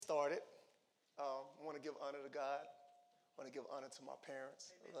to give honor to God. I want to give honor to my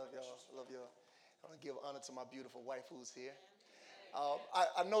parents. I love y'all. I love y'all. I want to give honor to my beautiful wife who's here.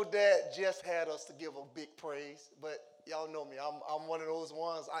 I know Dad just had us to give a big praise, but y'all know me. I'm one of those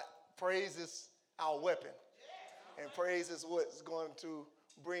ones. Praise is our weapon, and praise is what's going to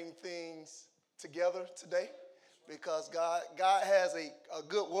bring things together today, because God has a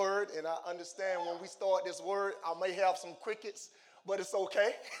good word, and I understand when we start this word, I may have some crickets, but it's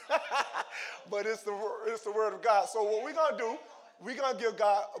okay. But it's the word of God. So what we're going to do, we're going to give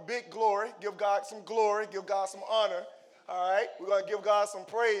God a big glory, give God some glory, give God some honor. All right? We're going to give God some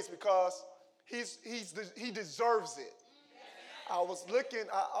praise because he deserves it. I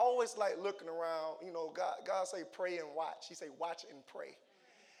always like looking around. You know, God say pray and watch. He say watch and pray.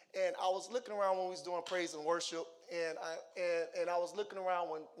 And I was looking around when we was doing praise and worship, and I was looking around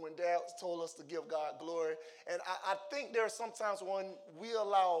when Dad told us to give God glory. And I think there are sometimes when we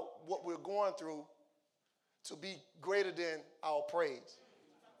allow what we're going through to be greater than our praise.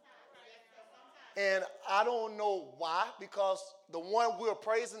 And I don't know why, because the one we're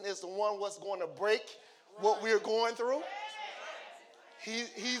praising is the one what's going to break what we're going through.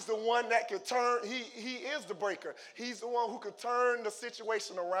 He's the one that can turn, he is the breaker. He's the one who can turn the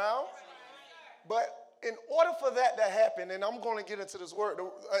situation around. But in order for that to happen, and I'm going to get into this word,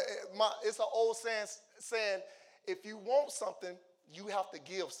 it's an old saying, if you want something, you have to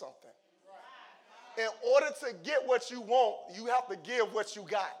give something. In order to get what you want, you have to give what you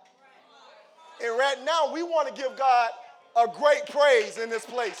got. And right now, we want to give God a great praise in this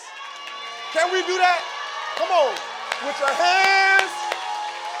place. Can we do that? Come on. With your hands.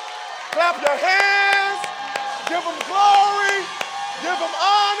 Clap your hands. Give him glory. Give him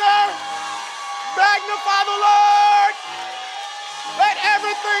honor. Magnify the Lord. Let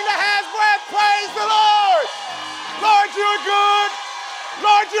everything that has breath praise the Lord. Lord, you're good.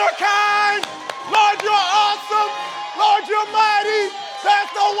 Lord, you're kind. Lord, you're awesome. Lord, you're mighty.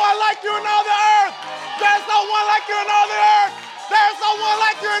 There's no one like you in all the earth. There's no one like you in all the earth. There's no one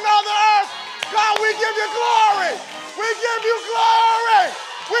like you in all the earth. God, we give you glory. We give you glory.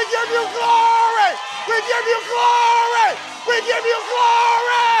 We give you glory. We give you glory. We give you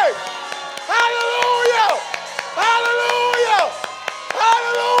glory. Hallelujah. Hallelujah.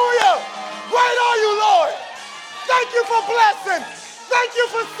 Hallelujah. Great are you, Lord. Thank you for blessing. Thank you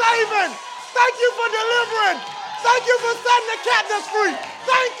for saving. Thank you for delivering. Thank you for setting the captives free.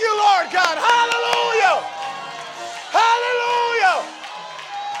 Thank you, Lord God. Hallelujah. Hallelujah.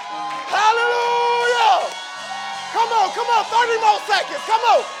 Hallelujah. Come on. 30 more seconds. Come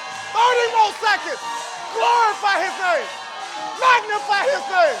on. 30 more seconds. Glorify his name. Magnify his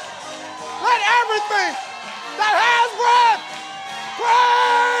name. Let everything that has breath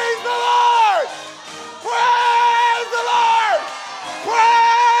praise the Lord. Praise the Lord.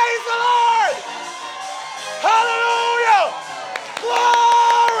 Praise the Lord. Hallelujah.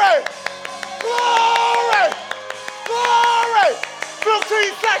 Glory. Glory. Glory.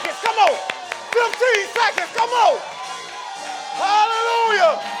 15 seconds. Come on. 15 seconds. Come on.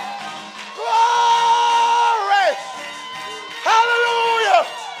 Hallelujah. Glory. Hallelujah.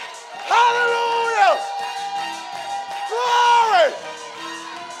 Hallelujah. Glory.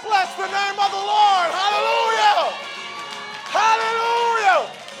 Bless the name of the Lord. Hallelujah. Hallelujah.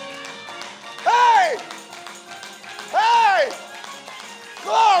 Hey. Hey.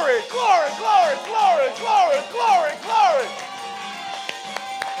 Glory, glory, glory, glory, glory, glory, glory.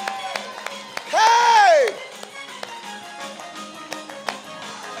 Hey.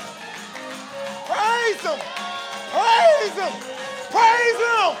 Praise him. Praise him. Praise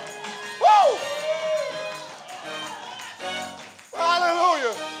him. Woo.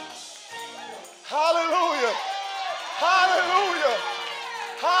 Hallelujah. Hallelujah. Hallelujah.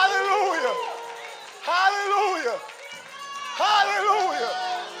 Hallelujah. Hallelujah. Hallelujah.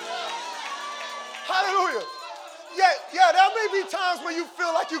 Hallelujah. Yeah, there may be times where you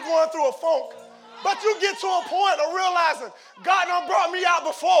feel like you're going through a funk, but you get to a point of realizing God done brought me out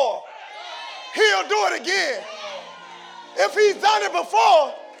before. He'll do it again. If he's done it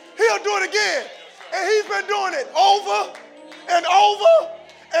before, he'll do it again. And he's been doing it over and over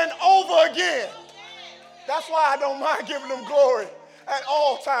and over again. That's why I don't mind giving him glory at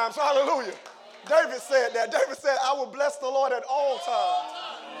all times. Hallelujah. David said that. David said, I will bless the Lord at all times.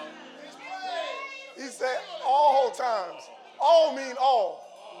 He said all times. All mean all.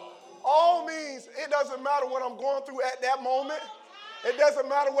 All means it doesn't matter what I'm going through at that moment. It doesn't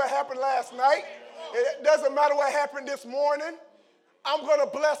matter what happened last night. It doesn't matter what happened this morning. I'm going to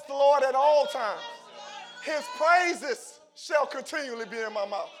bless the Lord at all times. His praises shall continually be in my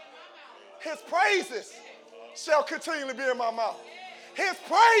mouth. His praises shall continually be in my mouth. His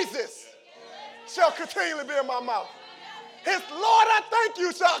praises shall continually be in my mouth. His Lord, I thank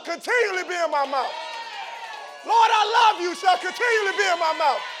you shall continually be in my mouth. Lord, I love you shall continually be in my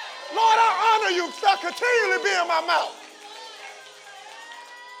mouth. Lord, I honor you shall continually be in my mouth.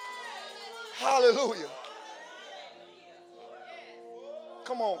 Hallelujah.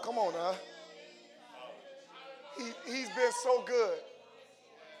 Come on now. He's been so good.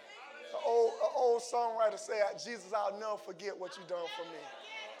 An old songwriter said, Jesus, I'll never forget what you done for me.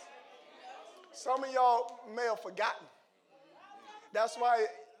 Some of y'all may have forgotten. That's why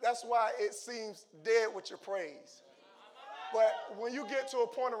it seems dead with your praise. But when you get to a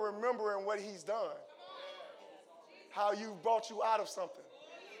point of remembering what he's done, how you brought you out of something,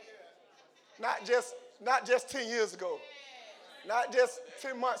 not just 10 years ago, not just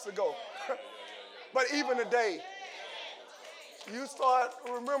 10 months ago, but even today, you start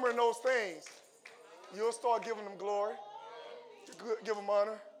remembering those things. You'll start giving them glory, give them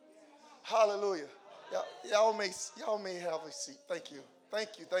honor. Hallelujah. Y'all may have a seat. Thank you.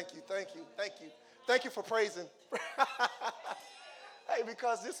 Thank you for praising. Hey,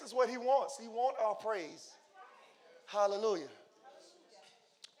 because this is what he wants. He wants our praise. Hallelujah.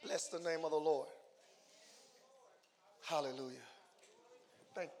 Bless the name of the Lord. Hallelujah.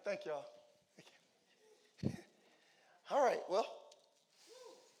 Thank y'all. All right, well,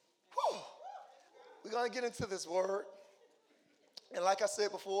 we're going to get into this word. And like I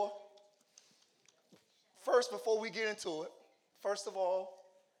said before, first, before we get into it, first of all,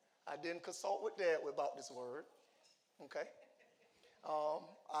 I didn't consult with Dad about this word, okay?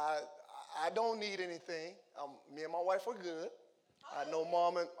 I don't need anything. Me and my wife are good. I know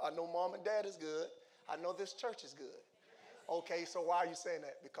mom and dad is good. I know this church is good. Okay, so why are you saying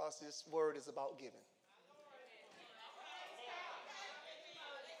that? Because this word is about giving.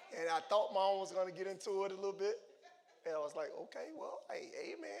 And I thought mom was going to get into it a little bit. And I was like, okay, well, hey,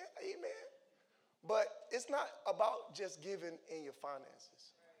 amen. But it's not about just giving in your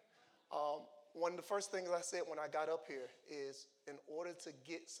finances. One of the first things I said when I got up here is in order to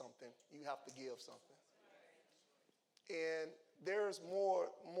get something, you have to give something. And there's more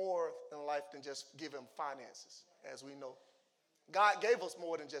in life than just giving finances, as we know. God gave us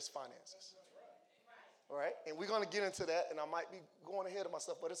more than just finances. All right? And we're going to get into that, and I might be going ahead of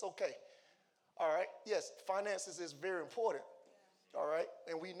myself, but it's okay. All right? Yes, finances is very important. All right?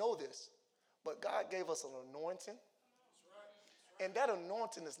 And we know this. But God gave us an anointing. And that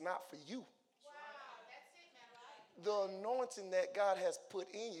anointing is not for you. The anointing that God has put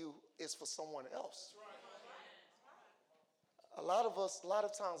in you is for someone else. A lot of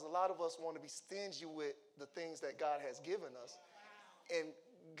times, want to be stingy with the things that God has given us. And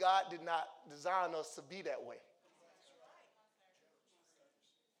God did not design us to be that way.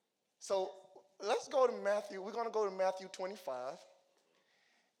 So let's go to Matthew. We're going to go to Matthew 25.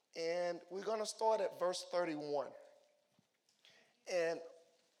 And we're going to start at verse 31. And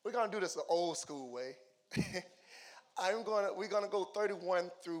we're going to do this the old school way. We're going to go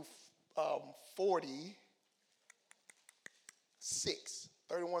 31 through 46.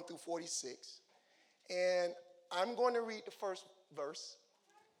 31 through 46. And I'm going to read the first verse.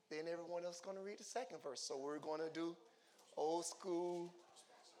 Then everyone else is going to read the second verse. So we're going to do old school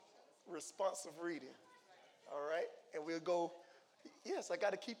responsive reading. All right? And we'll go. Yes, I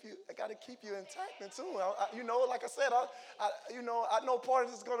got to keep you intact and tuned. Like I said, I know part of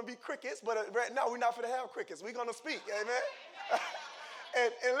this is going to be crickets, but right now we're not going to have crickets. We're going to speak, amen.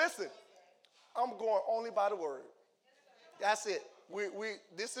 and listen, I'm going only by the word. That's it. We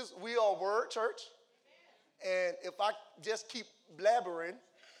are a word church, and if I just keep blabbering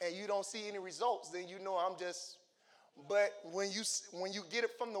and you don't see any results, then you know I'm just. But when you get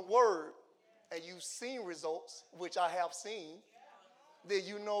it from the word and you've seen results, which I have seen, then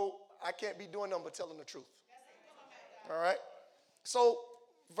you know I can't be doing nothing but telling the truth. All right? So,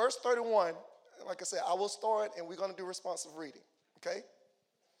 verse 31, like I said, I will start and we're going to do responsive reading. Okay?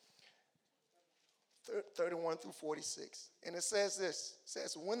 31 through 46. And it says this. It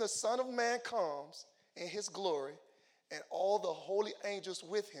says, when the Son of Man comes in his glory and all the holy angels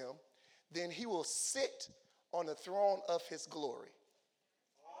with him, then he will sit on the throne of his glory.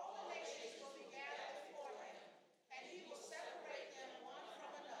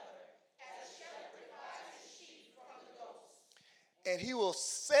 And he will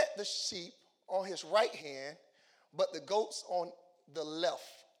set the sheep on his right hand, but the goats on the left.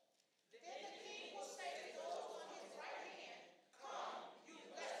 Then the king will say to those on his right hand, come, you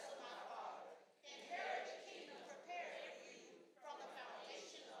blessed of my Father, inherit the kingdom prepared for you from the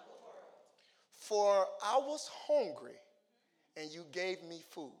foundation of the world. For I was hungry, and you gave me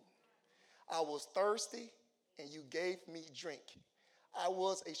food. I was thirsty, and you gave me drink. I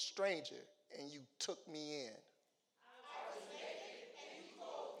was a stranger, and you took me in.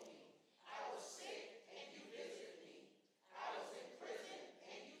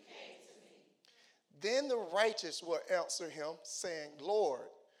 Then the righteous will answer him, saying, Lord,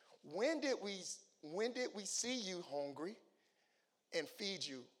 when did we see you hungry and feed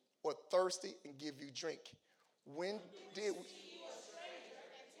you, or thirsty and give you drink? When did we,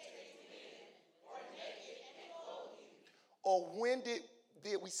 or when did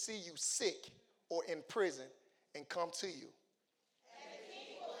we see you sick or in prison and come to you?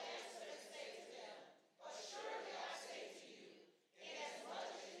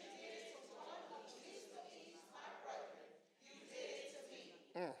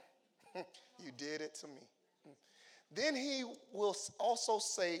 You did it to me. Then he will also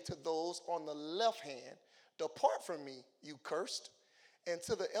say to those on the left hand, depart from me, you cursed, and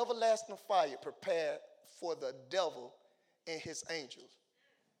to the everlasting fire prepared for the devil and his angels.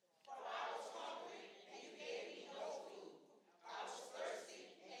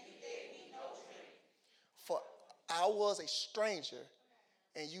 For I was a stranger,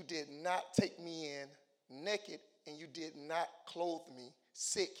 and you did not take me in, naked, and you did not clothe me,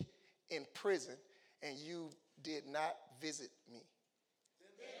 sick, in prison, and you did not visit me.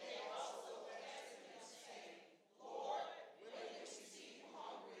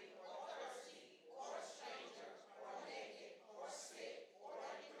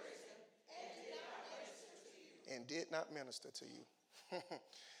 And did not minister to you.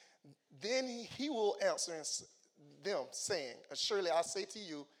 Then he will answer them, saying, surely I say to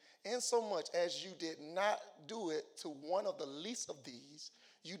you, insomuch as you did not do it to one of the least of these,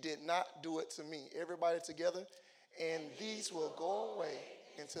 you did not do it to me. Everybody together. And these will go away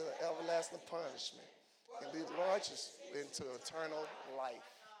into the everlasting punishment, and the righteous into eternal life.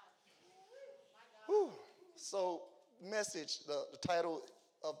 Whew. So, the title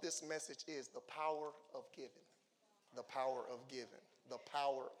of this message is The Power of Giving. The power of giving. The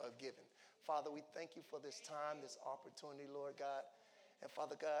power of giving. Father, we thank you for this time, this opportunity, Lord God. And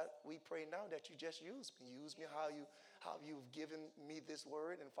Father God, we pray now that you just use me. Use me how you've given me this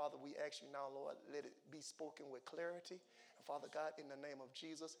word. And Father, we ask you now, Lord, let it be spoken with clarity. And Father God, in the name of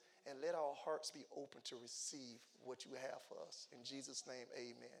Jesus, and let our hearts be open to receive what you have for us. In Jesus' name,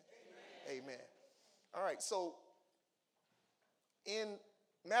 amen. Amen. Amen. All right, so in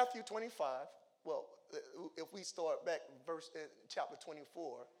Matthew 25, well, if we start back in chapter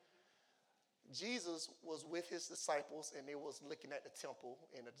 24, Jesus was with his disciples, and they was looking at the temple,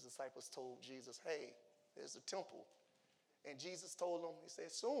 and the disciples told Jesus, hey, there's a temple. And Jesus told them, he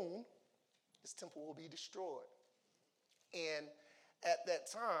said, soon this temple will be destroyed. And at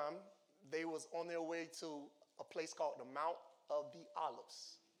that time, they was on their way to a place called the Mount of the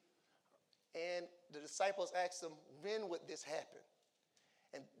Olives. And the disciples asked him, when would this happen?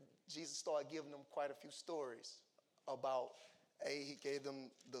 And Jesus started giving them quite a few stories about, he gave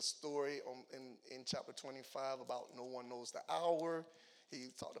them the story in chapter 25 about no one knows the hour.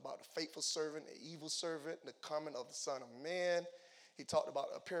 He talked about the faithful servant, the evil servant, the coming of the Son of Man. He talked about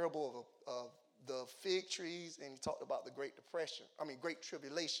a parable of the fig trees, and he talked about the Great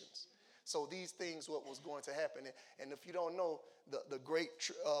Tribulations. So these things, what was going to happen. And if you don't know, the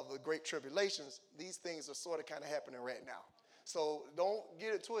Great Tribulations, these things are sort of kind of happening right now. So don't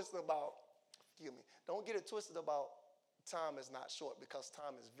get it twisted about time is not short, because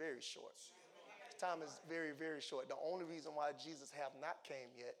time is very short. Time is very, very short. The only reason why Jesus have not came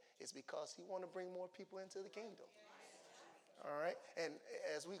yet is because he want to bring more people into the kingdom. All right? And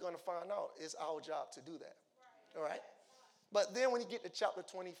as we're going to find out, it's our job to do that. All right? But then when you get to chapter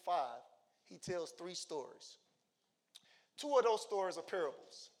 25, he tells 3 stories. 2 of those stories are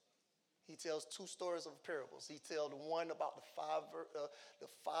parables. He tells 2 stories of parables. He tells one about the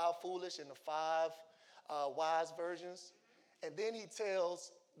 5 foolish and the 5 wise virgins. And then he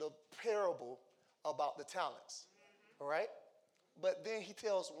tells the parable about the talents. All right? But then he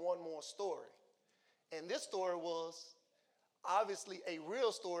tells one more story. And this story was obviously a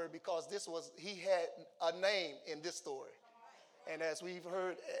real story, because he had a name in this story. And as we've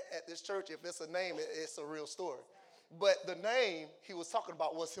heard at this church, if it's a name, it's a real story. But the name he was talking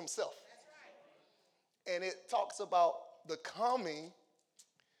about was himself. And it talks about the coming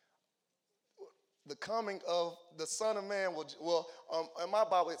of the Son of Man in my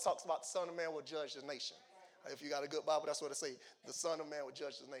Bible, it talks about the Son of Man will judge the nation. If you got a good Bible, that's what it says. The Son of Man will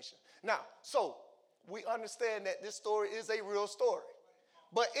judge the nation. Now, so we understand that this story is a real story.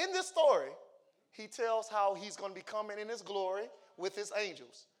 But in this story, he tells how he's going to be coming in his glory with his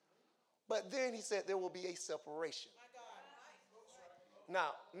angels. But then he said there will be a separation.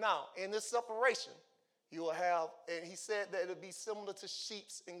 Now, in this separation, you will have, and he said that it'll be similar to sheep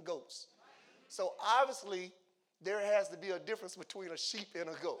and goats. So obviously, there has to be a difference between a sheep and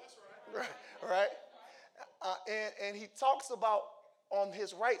a goat. Right? Right? And he talks about on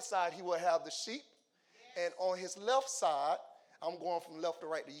his right side, he will have the sheep. And on his left side, I'm going from left to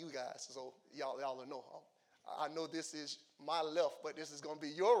right to you guys. So y'all will know. I know this is my left, but this is going to be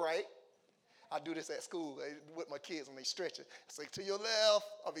your right. I do this at school with my kids when they stretch it. Say to your left,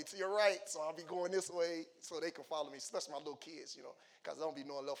 I'll be to your right. So I'll be going this way so they can follow me, especially my little kids, because I don't be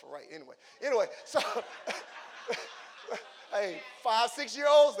knowing left or right anyway. So, hey, 5,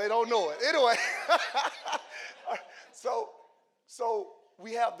 6-year-olds, they don't know it. Anyway, so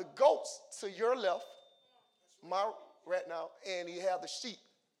we have the goats to your left, my right now, and you have the sheep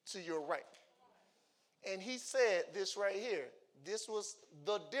to your right. And he said this right here. This was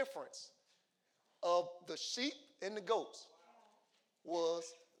the difference of the sheep and the goats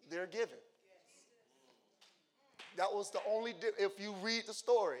was their giving. That was the only if you read the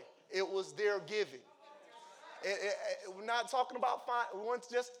story, it was their giving. We're not talking about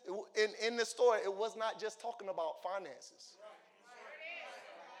in the story, it was not just talking about finances.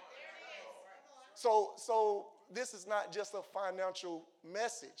 So this is not just a financial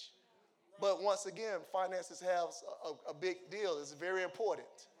message, but once again, finances have a big deal. It's very important,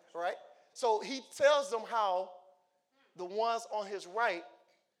 right? So he tells them how the ones on his right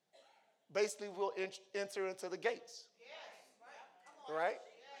basically will enter into the gates, right?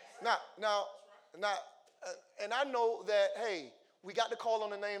 Now, and I know that, hey, we got to call on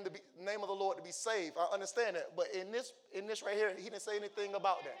the name of the Lord to be saved. I understand that, but in this right here, he didn't say anything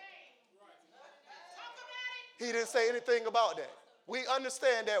about that. He didn't say anything about that. We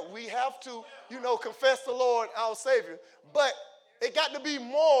understand that we have to, confess the Lord our Savior, but it got to be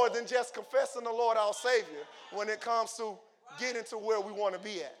more than just confessing the Lord our Savior when it comes to getting to where we want to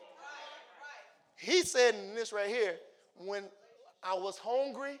be at. He said in this right here, when I was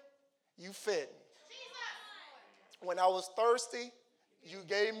hungry, you fed me. When I was thirsty, you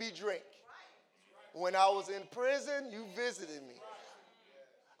gave me drink. When I was in prison, you visited me.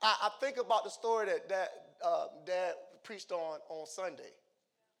 I think about the story that Dad preached on Sunday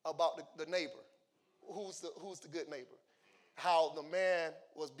about the neighbor. Who's the good neighbor? How the man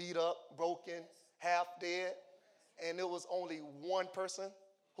was beat up, broken, half dead, and it was only one person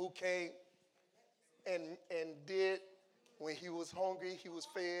who came and did. When he was hungry, he was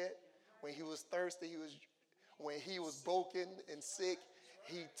fed. When he was thirsty, when he was broken and sick,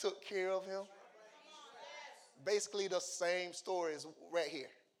 he took care of him. Basically the same story is right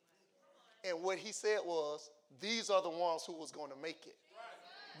here. And what he said was, these are the ones who was going to make it.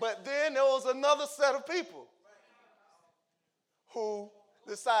 But then there was another set of people who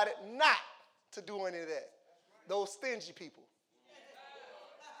decided not to do any of that. Those stingy people.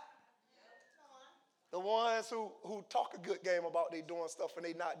 The ones who talk a good game about they doing stuff and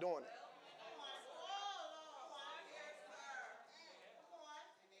they not doing it.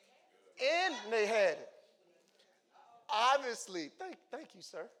 And they had it. Obviously, thank you,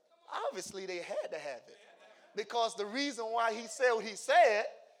 sir. Obviously, they had to have it. Because the reason why he said what he said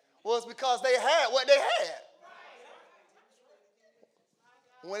was because they had what they had.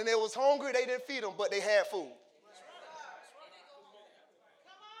 When they was hungry, they didn't feed them, but they had food.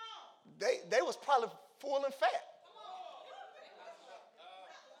 They was probably full and fat.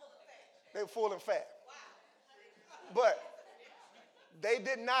 They were full and fat. But they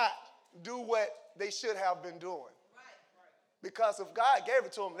did not do what they should have been doing. Because if God gave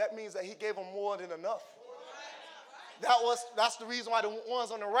it to them, that means that he gave them more than enough. That's the reason why the ones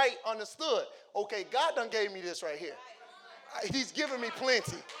on the right understood. Okay, God done gave me this right here. He's giving me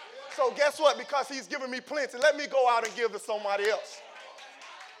plenty. So guess what? Because he's giving me plenty, let me go out and give to somebody else.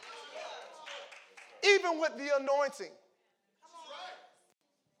 Even with the anointing.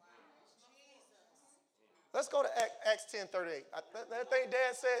 Let's go to Acts 10:38. I think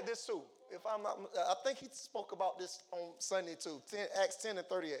Dad said this too. I think he spoke about this on Sunday too. Acts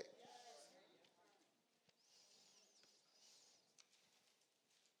 10:38.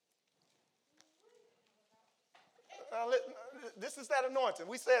 This is that anointing.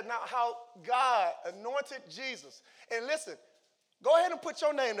 We said now how God anointed Jesus. And listen, go ahead and put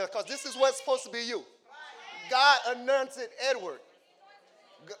your name there because this is what's supposed to be you. God anointed Edward.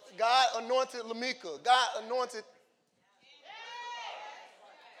 God anointed Lamika. God anointed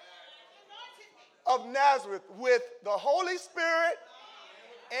of Nazareth with the Holy Spirit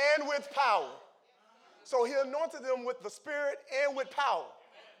and with power. So he anointed them with the Spirit and with power.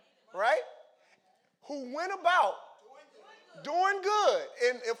 Right? Who went about doing good.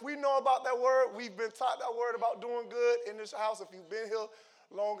 And if we know about that word, we've been taught that word about doing good in this house. If you've been here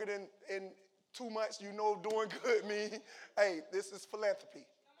longer than in 2 months, you know doing good means, hey, this is philanthropy.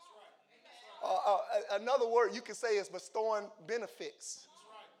 Another word you can say is bestowing benefits,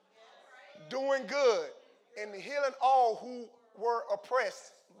 doing good, and healing all who were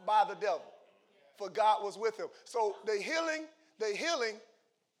oppressed by the devil, for God was with him. So the healing,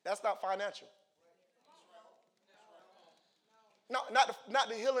 that's not financial. No, not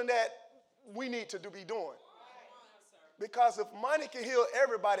the healing that we need to be doing. Because if money can heal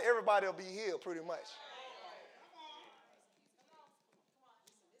everybody, everybody will be healed pretty much.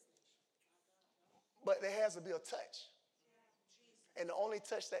 But there has to be a touch. And the only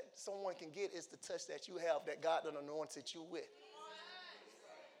touch that someone can get is the touch that you have that God done anointed you with.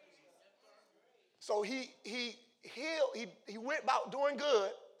 So he healed, he went about doing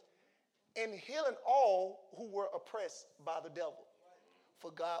good and healing all who were oppressed by the devil,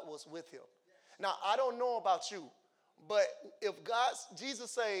 for God was with him. Now, I don't know about you, but if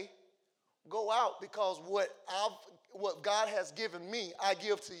Jesus say, go out because what God has given me, I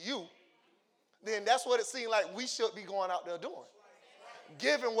give to you, then that's what it seems like we should be going out there doing,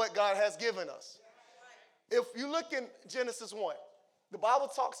 giving what God has given us. If you look in Genesis 1, the Bible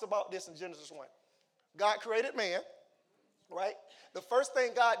talks about this in Genesis 1. God created man, right? The first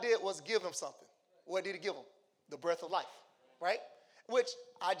thing God did was give him something. What did he give him? The breath of life, right? Which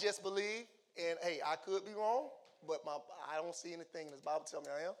I just believe, and hey, I could be wrong, but I don't see anything in this Bible telling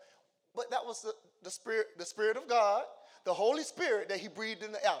me I am. But that was the Spirit of God, the Holy Spirit that he breathed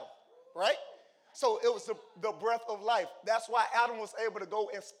into Adam, right? So it was the breath of life. That's why Adam was able to go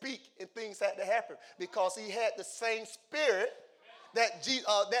and speak and things had to happen, because he had the same spirit that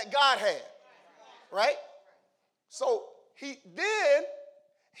God had, right? So he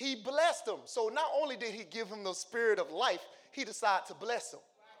blessed him. So not only did he give him the spirit of life, he decided to bless him.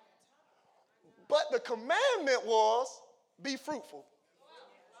 But the commandment was, be fruitful.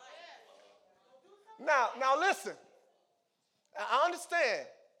 Now listen. I understand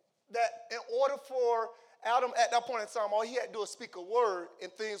that in order for Adam at that point in time, all he had to do was speak a word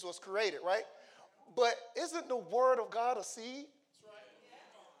and things was created, right? But isn't the word of God a seed?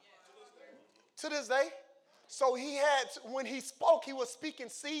 To this day? So when he spoke, he was speaking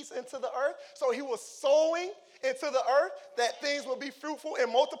seeds into the earth. So he was sowing into the earth that things will be fruitful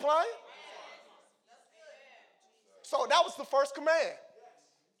and multiplying. So that was the first command.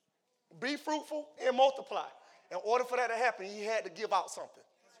 Be fruitful and multiply. In order for that to happen, he had to give out something.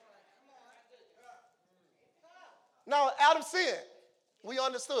 Now, Adam sinned. We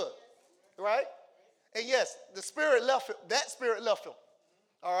understood, right? And yes, the spirit left him. That spirit left him,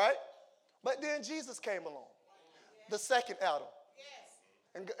 all right? But then Jesus came along, the second Adam.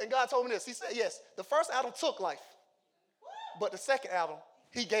 And God told me this. He said, yes, the first Adam took life, but the second Adam,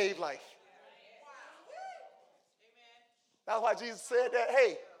 he gave life. That's why Jesus said that,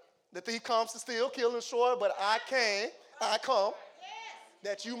 hey, the thief comes to steal, kill, and destroy, but I come,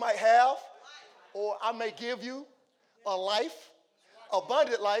 that you might have, or I may give you a life,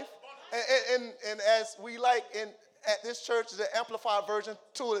 abundant life. And as we like at this church, the Amplified version,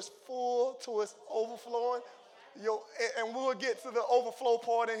 till it's full, till it's overflowing. And we'll get to the overflow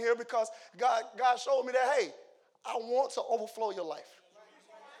part in here, because God showed me that, hey, I want to overflow your life.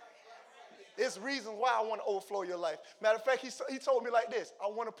 There's reasons why I want to overflow your life. Matter of fact, he told me like this: I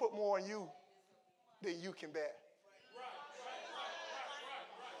want to put more on you than you can bear.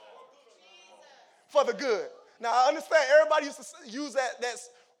 For the good. Now, I understand everybody used to use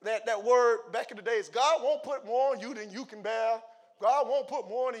that word back in the days. God won't put more on you than you can bear. God won't put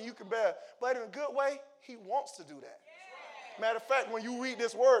more than you can bear. But in a good way, he wants to do that. Matter of fact, when you read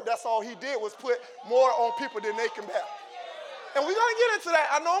this word, that's all he did was put more on people than they can bear. And we're going to get into that.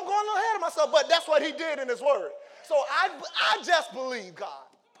 I know I'm going a little ahead of myself, but that's what he did in his word. So I just believe God.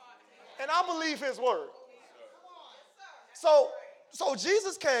 And I believe his word. So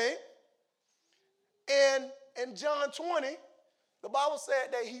Jesus came, and in John 20, the Bible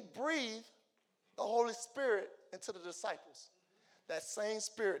said that he breathed the Holy Spirit into the disciples. That same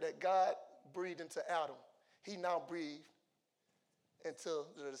spirit that God breathed into Adam, he now breathed into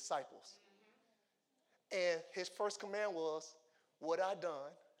the disciples. And his first command was, what I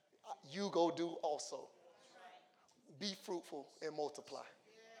done, you go do also. Be fruitful and multiply.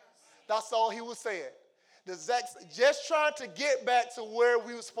 That's all he was saying. Just trying to get back to where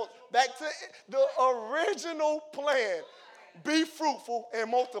we were supposed, back to the original plan. Be fruitful and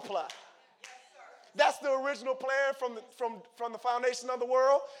multiply. That's the original plan from the foundation of the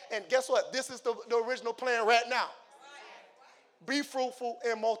world. And guess what? This is the original plan right now. Be fruitful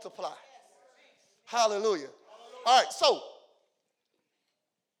and multiply. Hallelujah. All right, so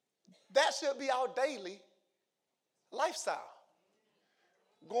that should be our daily lifestyle.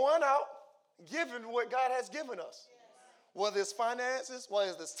 Going out, giving what God has given us. Whether it's finances,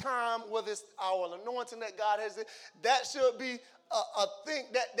 whether it's time, whether it's our anointing that God has, that should be a thing,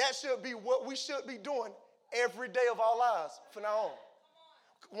 that should be what we should be doing every day of our lives from now on.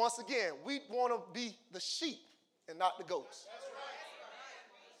 Once again, we want to be the sheep and not the goats.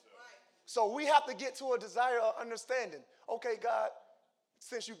 So we have to get to a desire of understanding. Okay, God,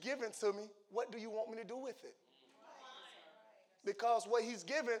 since you've given to me, what do you want me to do with it? Because what he's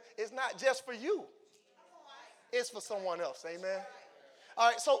given is not just for you. It's for someone else. Amen. All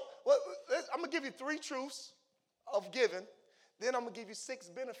right, so I'm going to give you 3 truths of giving. Then I'm going to give you 6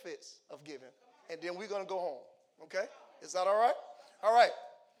 benefits of giving. And then we're going to go home. Okay? Is that all right? All right.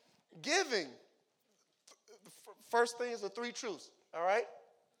 Giving. First thing is the 3 truths. All right?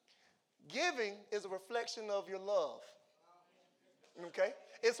 Giving is a reflection of your love. Okay?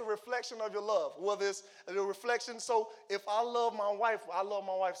 It's a reflection of your love. Whether it's a reflection, so if I love my wife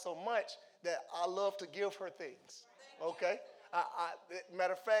so much that I love to give her things. Okay?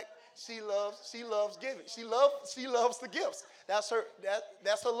 Matter of fact, she loves giving. She loves the gifts. That's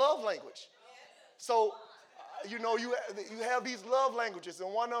her love language. So, you have these love languages,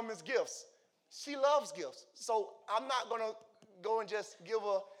 and one of them is gifts. She loves gifts. So I'm not going to go and just give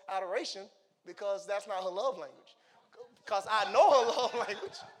her adoration because that's not her love language. Because I know her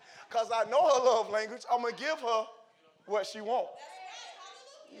love language. I'm going to give her what she wants.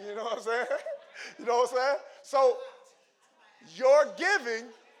 You know what I'm saying? You know what I'm saying? So your giving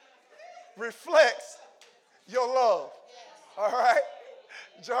reflects your love. All right?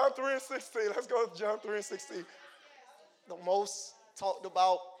 John 3:16. Let's go to John 3:16. The most talked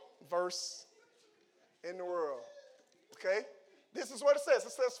about verse in the world. Okay? This is what it says.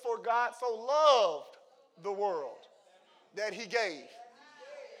 It says, for God so loved the world that he gave.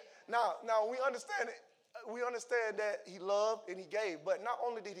 Now we understand it. We understand that he loved and he gave. But not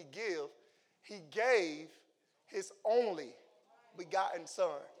only did he gave his only begotten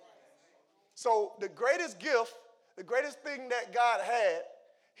son. So the greatest gift, the greatest thing that God had,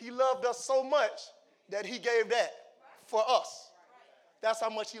 he loved us so much that he gave that for us. That's how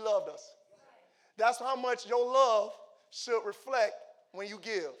much he loved us. That's how much your love should reflect when you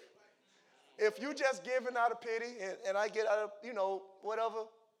give. If you just giving out of pity and I get out of, whatever,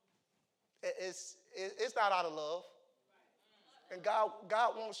 it's not out of love. And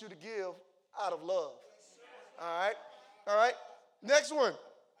God wants you to give out of love. All right? Next one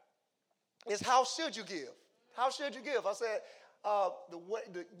is how should you give? How should you give? I said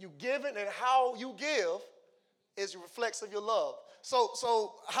you giving and how you give is a reflection of your love.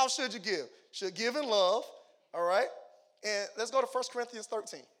 So how should you give? Should give in love, all right? And let's go to 1 Corinthians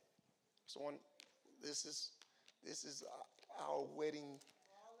 13. This is our wedding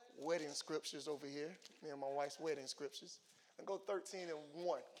scriptures over here. Me and my wife's wedding scriptures. And go 13 and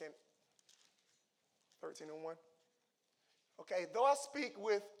 1. 13 and 1. Okay, though I speak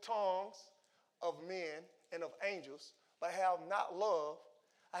with tongues of men and of angels, but have not love,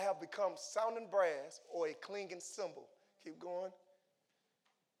 I have become sounding brass or a clinging cymbal. Keep going.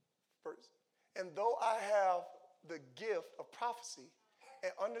 First. And though I have the gift of prophecy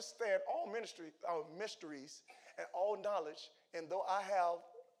and understand all mysteries and all knowledge, and though I have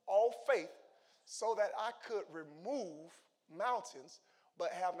all faith so that I could remove mountains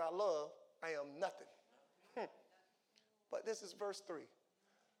but have not love, I am nothing. But this is verse 3.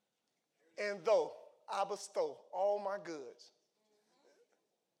 And though I bestow all my goods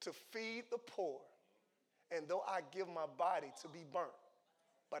to feed the poor, and though I give my body to be burnt,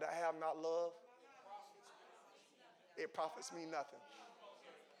 but I have not love, it profits me nothing.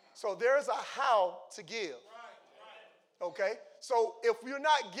 So there's a how to give. Okay? So if you're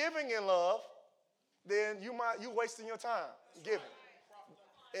not giving in love, then you're wasting your time giving.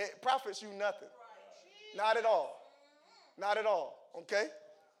 It profits you nothing. Not at all. Not at all. Okay?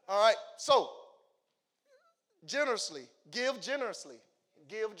 All right. So generously. Give generously.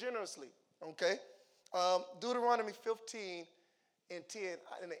 Give generously. Okay? Deuteronomy 15 and 10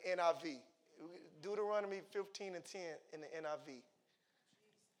 in the NIV. Deuteronomy 15 and 10 in the NIV.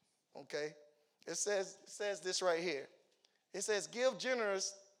 Okay? It says this right here. It says, give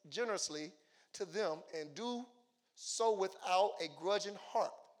generously to them and do so without a grudging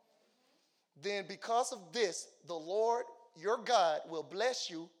heart. Then because of this, the Lord your God will bless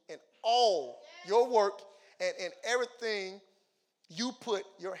you in all your work and in everything you put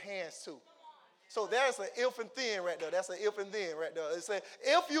your hands to. So there's an if and then right there. That's an if and then right there. It says,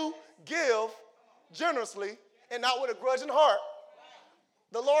 if you give generously and not with a grudging heart,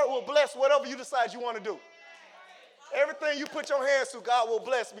 the Lord will bless whatever you decide you want to do. Everything you put your hands to, God will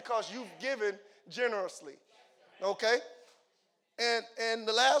bless because you've given generously. Okay? And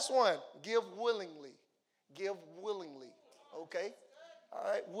the last one, give willingly. Give willingly. Okay? All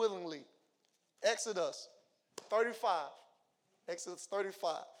right, willingly. Exodus 35. Exodus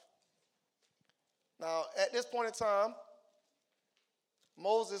 35. Now, at this point in time,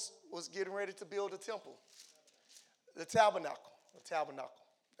 Moses was getting ready to build a temple, the tabernacle.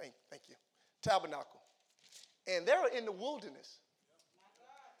 Thank you. Tabernacle. And they're in the wilderness.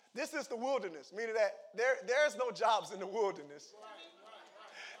 This is the wilderness, meaning that there's no jobs in the wilderness.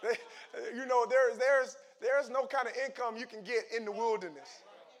 There's no kind of income you can get in the wilderness.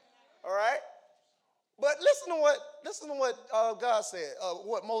 All right? But listen to what God said,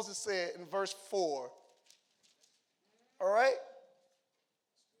 what Moses said in verse 4. All right?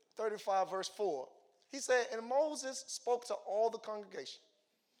 35 verse 4. He said, and Moses spoke to all the congregation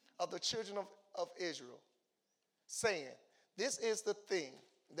of the children of Israel, saying, this is the thing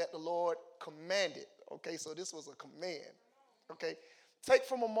that the Lord commanded. Okay, so this was a command. Okay, take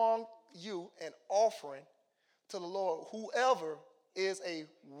from among you an offering to the Lord, whoever is a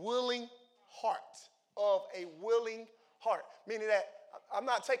willing heart, of a willing heart. Meaning that I'm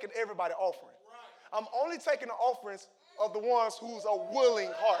not taking everybody offering. I'm only taking the offerings of the ones who's a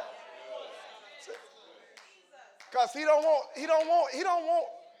willing heart. Because he don't want,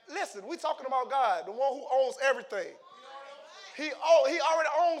 listen, we talking about God, the one who owns everything. He already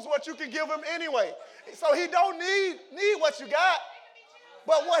owns what you can give him anyway. So he don't need what you got.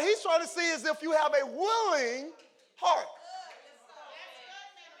 But what he's trying to see is if you have a willing heart.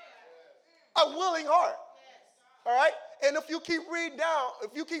 A willing heart. All right? And if you keep reading down,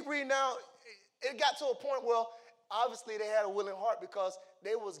 it got to a point where obviously they had a willing heart because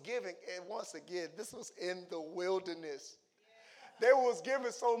they was giving, and once again, this was in the wilderness. They was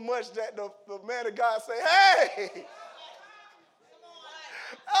giving so much that the man of God said, hey,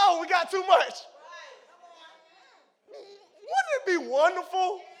 oh, we got too much. Wouldn't it be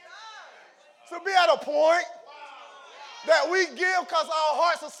wonderful to be at a point that we give because our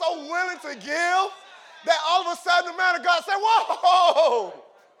hearts are so willing to give that all of a sudden the man of God said, whoa,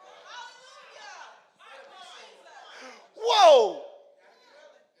 whoa.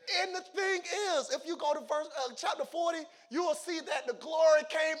 And the thing is, if you go to chapter 40, you will see that the glory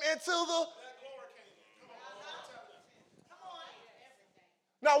came into the.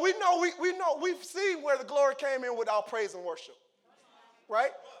 Now we've seen where the glory came in with our praise and worship,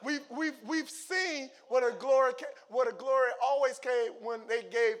 right? We've seen where the glory always came when they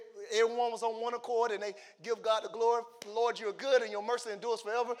gave. Everyone was on one accord and they give God the glory. Lord, you're good and your mercy endures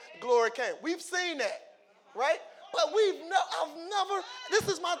forever. The glory came. We've seen that, right? But I've never. This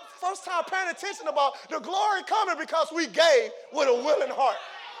is my first time paying attention about the glory coming because we gave with a willing heart.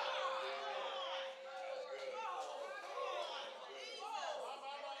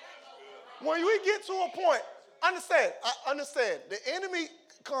 When we get to a point, I understand. The enemy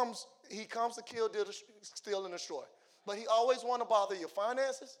comes to kill, steal, and destroy. But he always want to bother your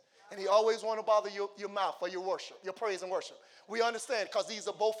finances, and he always want to bother your mouth for your worship, your praise and worship. We understand because these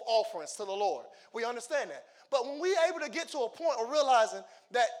are both offerings to the Lord. We understand that. But when we're able to get to a point of realizing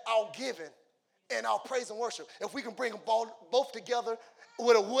that our giving and our praise and worship, if we can bring them both together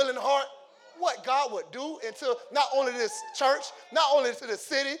with a willing heart, what God would do into not only this church, not only to this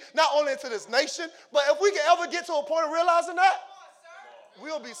city, not only to this nation, but if we can ever get to a point of realizing that,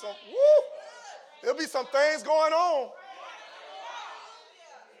 there'll be some things going on.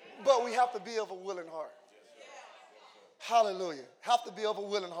 But we have to be of a willing heart. Hallelujah. Have to be of a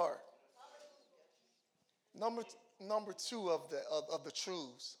willing heart. Number two of the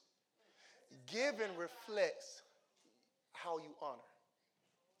truths. Giving reflects how you honor.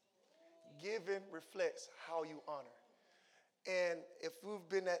 Giving reflects how you honor. And if we've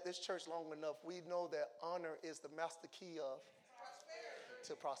been at this church long enough, we know that honor is the master key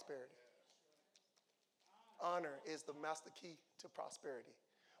to prosperity. Honor is the master key to prosperity.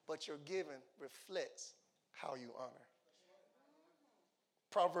 But your giving reflects how you honor.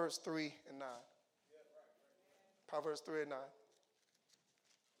 Proverbs 3 and 9. Proverbs 3 and 9.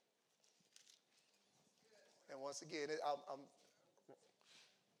 And once again, it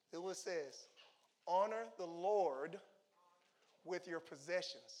says, honor the Lord with your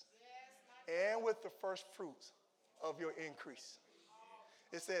possessions and with the first fruits of your increase.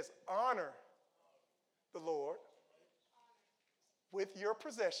 It says, honor the Lord with your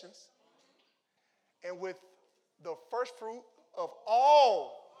possessions and with the first fruit of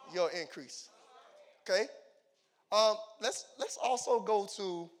all your increase. Okay? Let's also go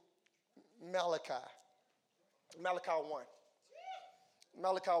to Malachi. Malachi 1.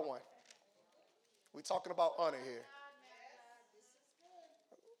 Malachi 1. We're talking about honor here.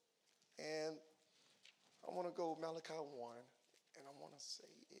 And I want to go Malachi 1, and I want to say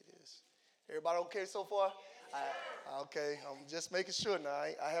it is. Everybody okay so far? Okay, I'm just making sure now.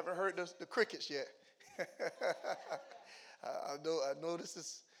 I haven't heard the crickets yet. I know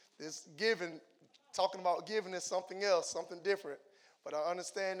this giving, talking about giving is something else, something different. But I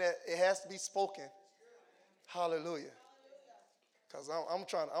understand that it has to be spoken. Hallelujah. Because I'm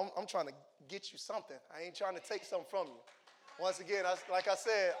trying to get you something. I ain't trying to take something from you. Once again, like I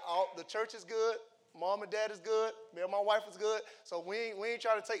said, the church is good. Mom and dad is good. Me and my wife is good. So we ain't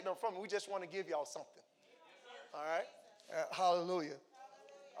trying to take them from you. We just want to give y'all something. All right? Hallelujah.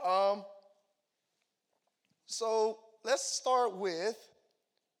 So let's start with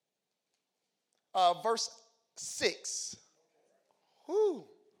verse 6. Whew.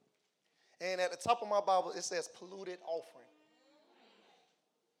 And at the top of my Bible, it says polluted offering.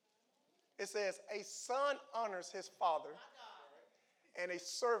 It says, a son honors his father and a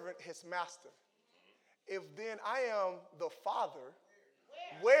servant his master. If then I am the father,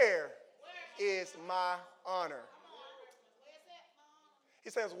 where is my honor? He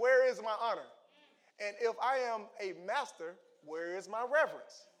says, where is my honor? And if I am a master, where is my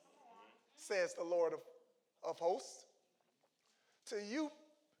reverence? Says the Lord of hosts. To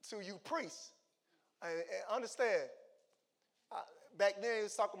you priests, and understand, back then he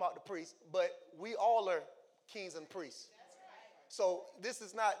was talking about the priests, but we all are kings and priests. So this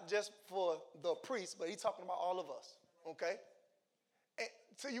is not just for the priests, but he's talking about all of us, okay? And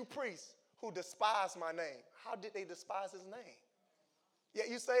to you priests who despise my name, how did they despise his name? Yet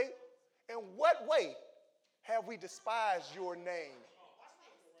you say, in what way have we despised your name?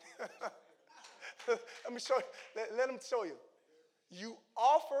 Let me show you. Let him show you. You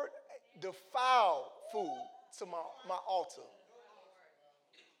offered defiled food to my altar.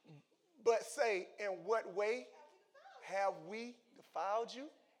 But say, in what way have we defiled you?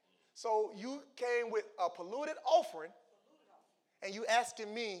 So you came with a polluted offering, and you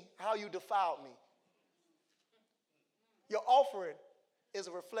asking me how you defiled me. Your offering is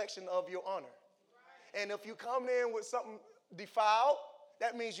a reflection of your honor. And if you come in with something defiled,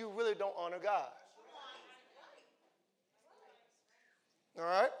 that means you really don't honor God. All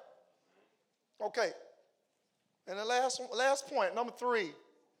right? Okay. And the last point, number 3.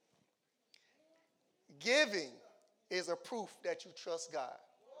 Giving is a proof that you trust God.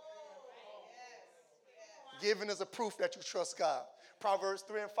 Giving is a proof that you trust God. Proverbs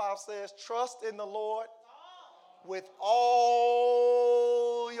 3:5 says, trust in the Lord with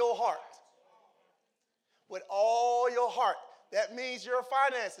all your heart. With all your heart. That means your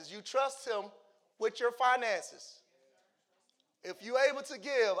finances. You trust him with your finances. If you're able to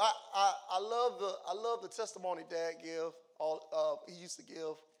give, I love the testimony Dad give. He used to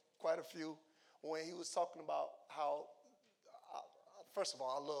give quite a few when he was talking about how, first of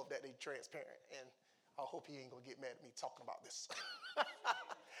all, I love that they're transparent, and I hope he ain't going to get mad at me talking about this.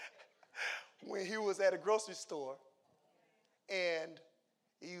 When he was at a grocery store, and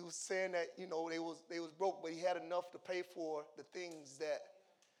he was saying that, they was broke, but he had enough to pay for the things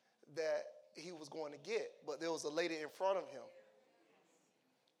that he was going to get. But there was a lady in front of him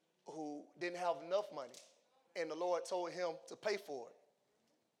who didn't have enough money, and the Lord told him to pay for it.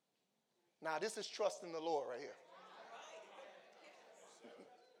 Now, this is trusting the Lord right here.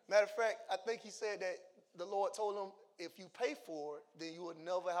 Matter of fact, I think he said that the Lord told him, if you pay for it, then you would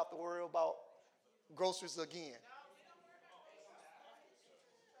never have to worry about groceries again.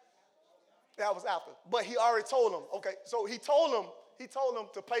 That was after. But he already told him. Okay, so he told him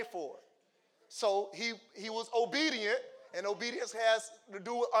to pay for it. So he was obedient, and obedience has to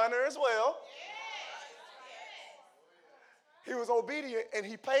do with honor as well. He was obedient, and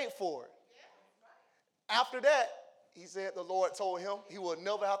he paid for it. After that, he said the Lord told him he will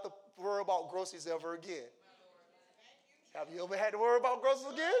never have to worry about groceries ever again. Have you ever had to worry about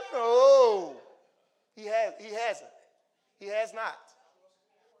groceries again? No. He hasn't. He has not.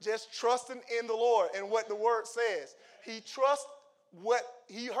 Just trusting in the Lord and what the word says. He trusts what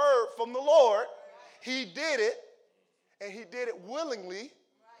he heard from the Lord. He did it, and he did it willingly.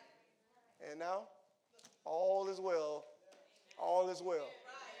 And now, all is well. All is well.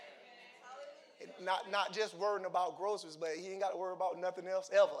 Not just worrying about groceries, but he ain't got to worry about nothing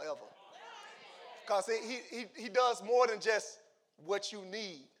else ever. Because he does more than just what you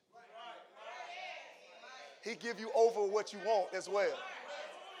need. He give you over what you want as well.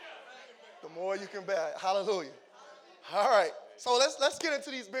 The more you can bear. Hallelujah. All right. So let's get into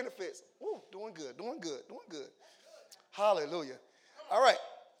these benefits. Woo, doing good. Hallelujah. All right.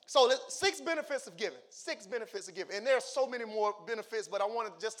 So 6 benefits of giving. 6 benefits of giving. And there are so many more benefits, but I want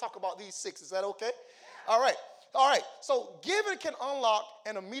to just talk about these 6. Is that okay? All right. So giving can unlock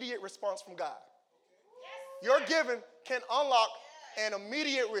an immediate response from God. Your giving can unlock an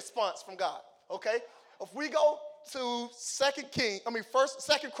immediate response from God. Okay? if we go to Second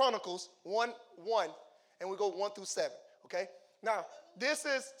Chronicles 1:1, and we go 1 through 7, okay? Now, this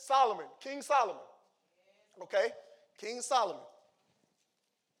is Solomon, King Solomon, okay? King Solomon.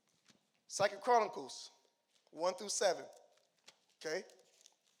 Second Chronicles 1 through 7, okay?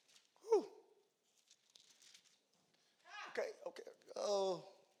 Whew. Okay. Oh,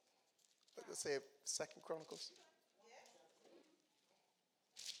 let's say Second Chronicles.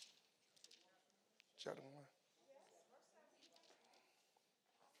 Chapter 1.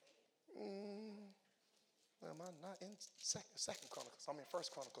 Am I not in Second Chronicles? I'm in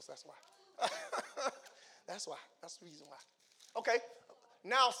First Chronicles. That's why. That's the reason why. Okay.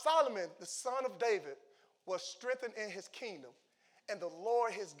 Now Solomon, the son of David, was strengthened in his kingdom, and the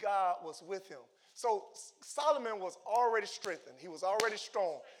Lord his God was with him. So Solomon was already strengthened. He was already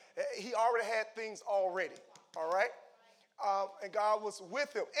strong. He already had things already. All right? And God was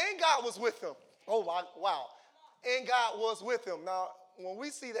with him. And God was with him. Oh, wow. And God was with him. Now, when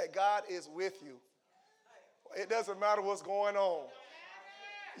we see that God is with you, it doesn't matter what's going on.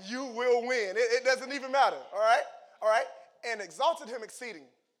 You will win. It doesn't even matter. All right? And exalted him exceeding.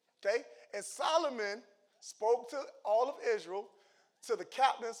 Okay? And Solomon spoke to all of Israel, to the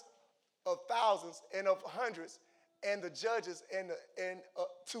captains of thousands and of hundreds, and the judges, and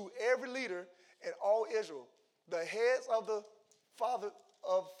to every leader in all Israel, the heads of the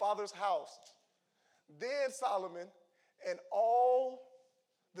father's house. Then Solomon and all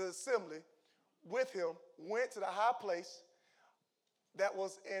the assembly with him went to the high place that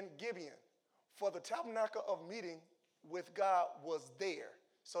was in Gibeon, for the tabernacle of meeting with God was there.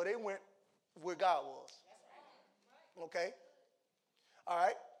 So they went where God was. Okay? All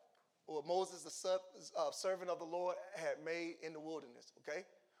right? What Moses, the servant of the Lord, had made in the wilderness. Okay?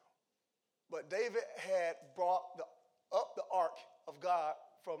 But David had brought up the ark of God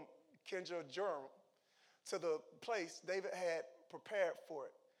from Kirjath-jearim to the place David had prepared for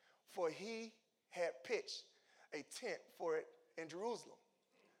it, for he had pitched a tent for it in Jerusalem.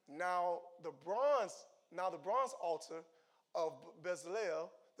 Now the bronze altar of Bezalel,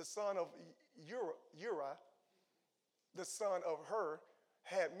 the son of Uriah, the son of Hur,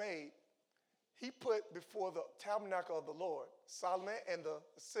 had made, he put before the tabernacle of the Lord. Solomon and the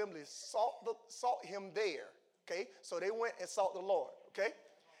assembly sought him there. Okay, so they went and sought the Lord. Okay,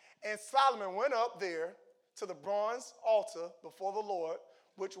 and Solomon went up there to the bronze altar before the Lord,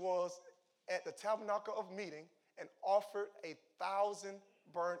 which was at the tabernacle of meeting, and offered 1,000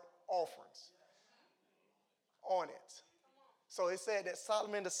 burnt offerings on it. So it said that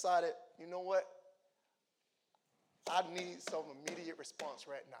Solomon decided, you know what? I need some immediate response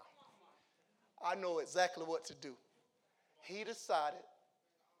right now. I know exactly what to do. He decided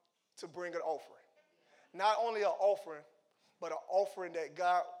to bring an offering. Not only an offering, but an offering that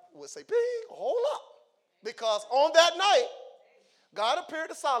God would say, "Bing, hold up." Because on that night, God appeared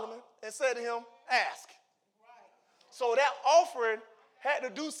to Solomon and said to him, ask. So that offering had to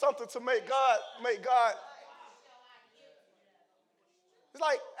do something to make God. It's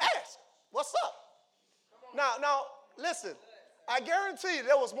like, ask, what's up? Now, listen, I guarantee you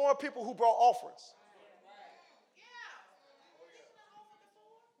there was more people who brought offerings.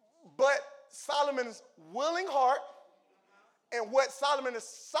 But Solomon's willing heart and what Solomon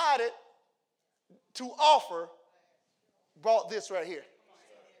decided to offer brought this right here.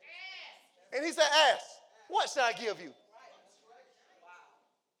 And he said, ask, what shall I give you?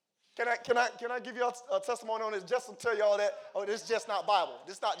 Can I give you a testimony on this just to tell you all that? Oh, this is just not Bible.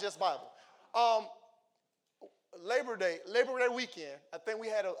 This is not just Bible. Labor Day weekend, I think we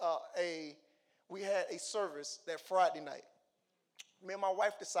had a service that Friday night. Me and my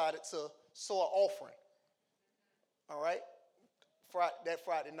wife decided to sow an offering. All right? That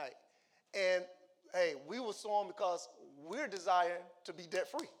Friday night. And hey, we were sowing because we're desiring to be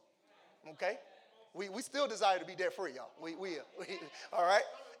debt free. Okay? We still desire to be debt free, y'all. We all right?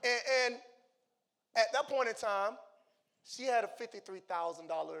 And at that point in time, she had a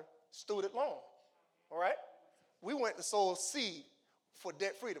 $53,000 student loan. All right? We went to sow seed for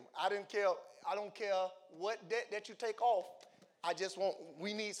debt freedom. I don't care what debt that you take off.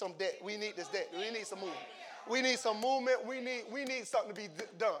 We need some debt. We need this debt. We need some movement. We need some movement. We need something to be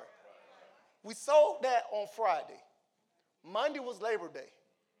done. We sold that on Friday. Monday was Labor Day,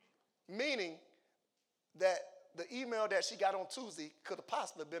 meaning that the email that she got on Tuesday could have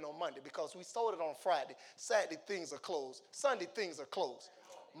possibly been on Monday because we sold it on Friday. Saturday, things are closed. Sunday, things are closed.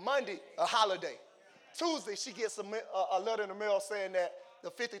 Monday, a holiday. Tuesday, she gets a letter in the mail saying that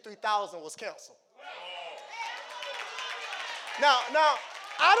the $53,000 was canceled. Now,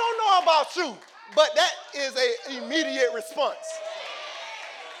 I don't know about you, but that is an immediate response.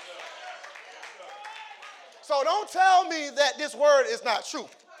 So don't tell me that this word is not true.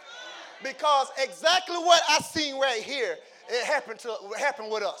 Because exactly what I seen right here, it happened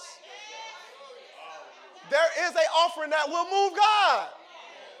with us. There is an offering that will move God.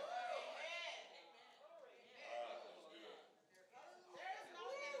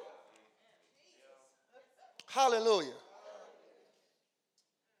 Hallelujah.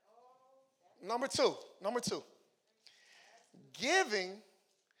 Number two. Giving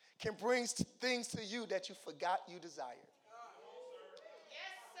can bring things to you that you forgot you desired.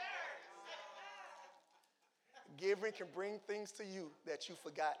 Giving can bring things to you that you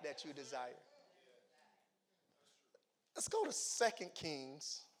forgot that you desire. Let's go to 2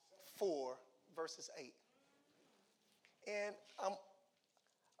 Kings 4, verses 8. And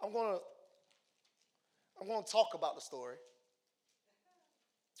I'm going to talk about the story.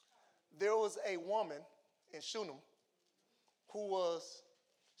 There was a woman in Shunem who was,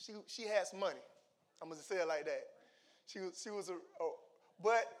 she had some money. I'm going to say it like that. She was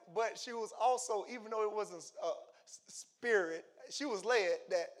but she was also, even though it wasn't a spirit, she was led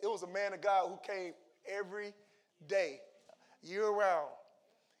that it was a man of God who came every day, year round.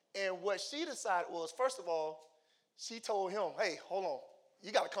 And what she decided was, first of all, she told him, hey, hold on,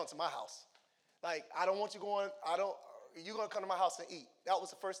 you got to come to my house. Like, I don't want you going, you're going to come to my house and eat. That was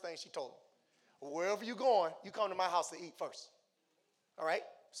the first thing she told him. Wherever you're going, you come to my house to eat first. All right?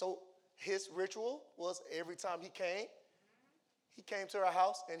 So his ritual was every time he came to her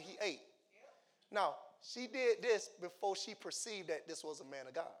house and he ate. Now, she did this before she perceived that this was a man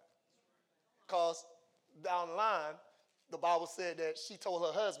of God. Because down the line, the Bible said that she told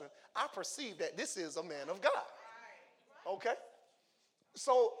her husband, I perceive that this is a man of God. Okay?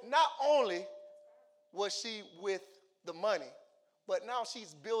 So not only was she with the money, but now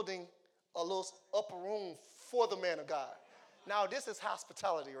she's building a little upper room for the man of God. Now this is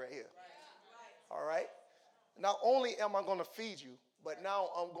hospitality right here. All right? Not only am I going to feed you, but now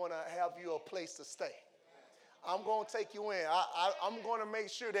I'm going to have you a place to stay. I'm going to take you in. I'm going to make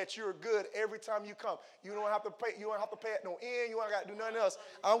sure that you're good every time you come. You don't have to pay. You don't have to pay at no end. You don't got to do nothing else.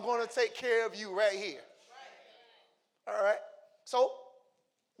 I'm going to take care of you right here. All right. So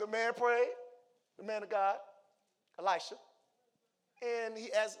the man prayed. The man of God, Elisha, and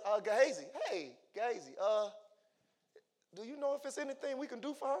he asked Gehazi, "Hey, Gehazi, do you know if there's anything we can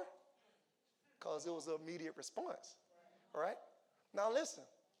do for her?" Because it was an immediate response. All right. Now listen.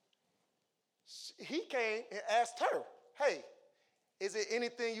 He came and asked her, hey, is there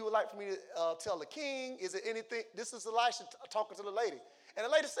anything you would like for me to tell the king? Is there anything? This is Elisha talking to the lady. And the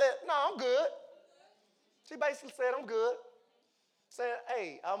lady said, no, I'm good. She basically said, I'm good. Said,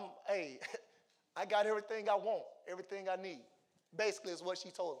 hey, I got everything I want, everything I need. Basically is what she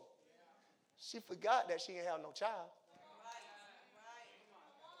told him. She forgot that she didn't have no child.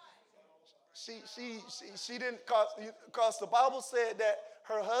 She didn't, because the Bible said that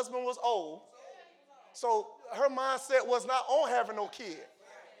her husband was old. So her mindset was not on having no kid.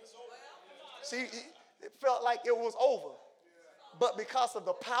 It felt like it was over. But because of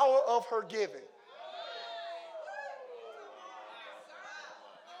the power of her giving,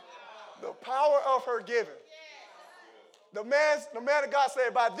 the power of her giving, the man of God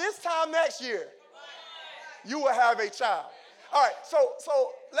said, by this time next year, you will have a child. All right,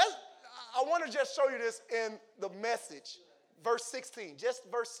 so I want to just show you this in the Message, verse 16, just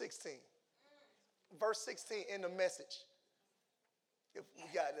verse 16. Verse 16 in the Message. If we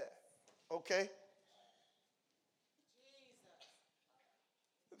got that. Okay?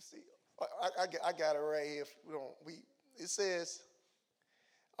 Let's see. I got it right here. It says,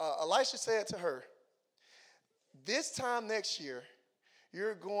 Elisha said to her, this time next year,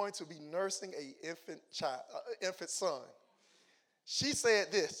 you're going to be nursing an infant son. She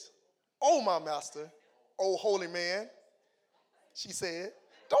said this, oh, my master, oh, holy man, she said,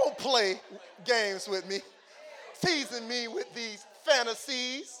 don't play games with me, teasing me with these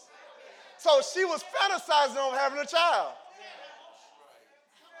fantasies. So she was fantasizing on having a child.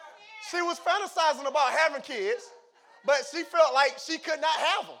 She was fantasizing about having kids, but she felt like she could not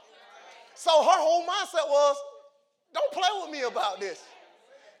have them. So her whole mindset was, don't play with me about this.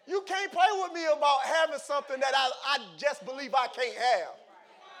 You can't play with me about having something that I just believe I can't have.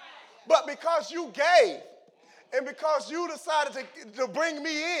 But because you gave, and because you decided to bring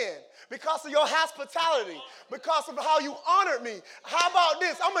me in, because of your hospitality, because of how you honored me, how about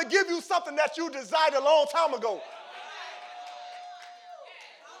this? I'm going to give you something that you desired a long time ago.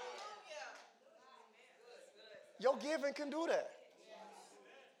 Your giving can do that.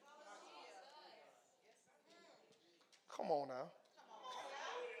 Come on now.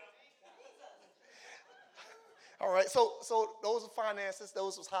 All right, so those are finances,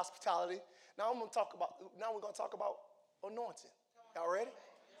 those was hospitality. Now we're gonna talk about anointing. Y'all ready?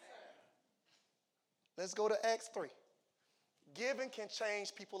 Let's go to Acts 3. Giving can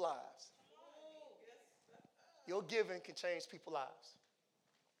change people's lives. Your giving can change people's lives.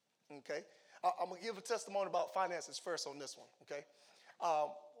 Okay? I'm going to give a testimony about finances first on this one. Okay? A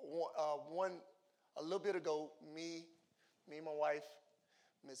little bit ago, me and my wife,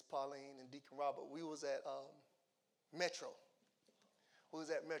 Miss Pauline and Deacon Robert, we was at Metro. We was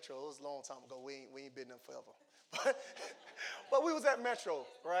at Metro. It was a long time ago. We ain't been there forever. But we was at Metro,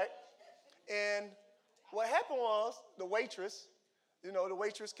 right? And what happened was the waitress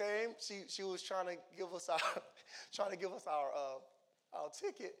came. She was trying to give us our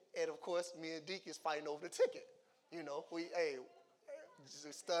ticket, and of course, me and Deke is fighting over the ticket.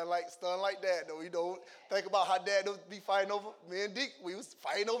 Just stunned like Dad though. Think about how Dad would be fighting over. Me and Deke, we was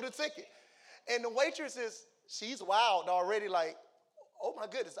fighting over the ticket, and the waitress she's wild already. Like, oh my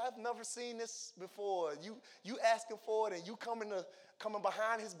goodness, I've never seen this before. You asking for it, and you coming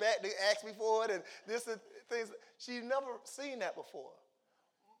behind his back to ask me for it, and this and things. She never seen that before.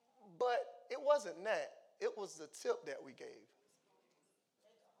 But it wasn't that. It was the tip that we gave.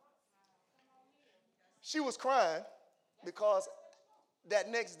 She was crying because that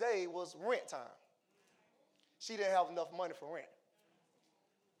next day was rent time. She didn't have enough money for rent.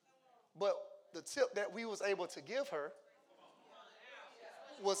 But the tip that we was able to give her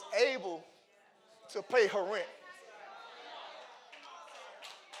was able to pay her rent.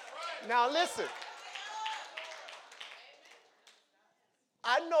 Now listen.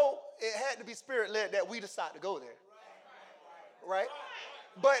 I know it had to be spirit-led that we decided to go there. Right?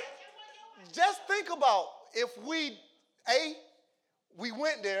 But just think about if we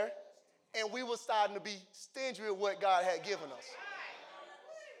went there and we were starting to be stingy with what God had given us.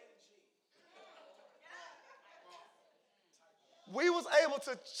 We was able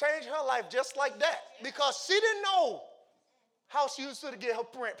to change her life just like that because she didn't know how she was going to get her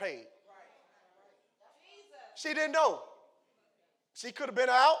rent paid. She didn't know. She could have been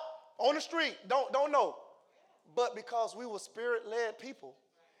out on the street. Don't know. But because we were spirit-led people,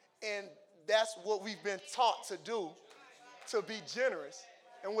 and that's what we've been taught to do, to be generous,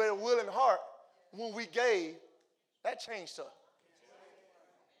 and with a willing heart, when we gave, that changed her.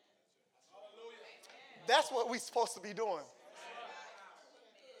 That's what we're supposed to be doing.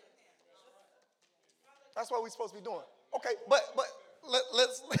 That's what we're supposed to be doing. Okay, but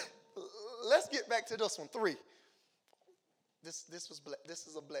let's get back to this one. 3. This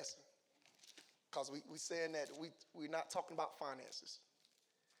is a blessing because we saying that we're not talking about finances.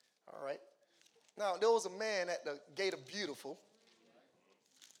 All right. Now there was a man at the Gate of Beautiful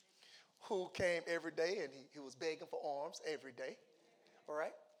who came every day and he was begging for alms every day. All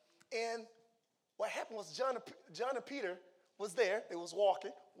right. And what happened was John and Peter was there. They was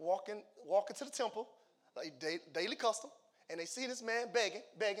walking to the temple, like daily custom, and they seen this man begging.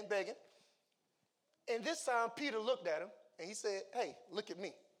 And this time Peter looked at him and he said, "Hey, look at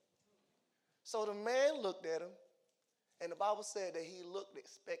me." So the man looked at him, and the Bible said that he looked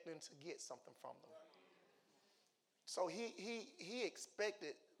expecting to get something from them. So he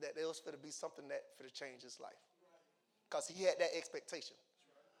expected that there was going to be something that for to change his life, because he had that expectation.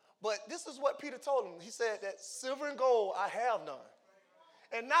 But this is what Peter told him. He said that silver and gold I have none.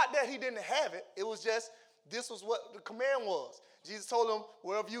 And not that he didn't have it. It was just, this was what the command was. Jesus told him,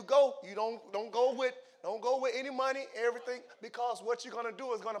 wherever you go, you don't go with any money, everything, because what you're going to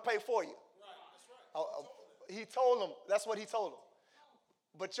do is going to pay for you. He told him, that's what he told him.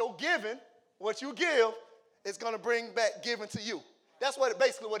 But your giving, what you give, is going to bring back giving to you. That's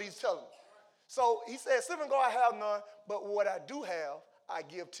basically what he's telling him. So he said, silver and gold I have none, but what I do have, I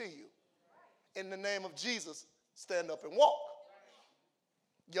give to you. In the name of Jesus, stand up and walk.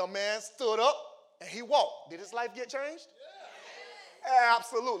 Young man stood up and he walked. Did his life get changed? Yeah.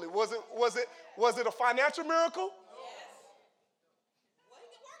 Absolutely. Was it a financial miracle?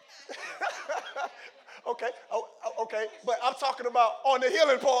 Yes. Okay. But I'm talking about on the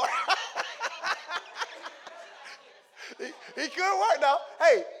healing part. he could work now.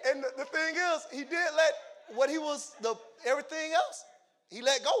 Hey, and the thing is, he did let everything else. He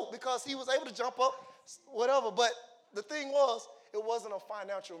let go because he was able to jump up, whatever. But the thing was, it wasn't a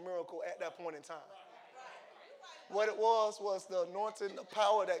financial miracle at that point in time. What it was the anointing, the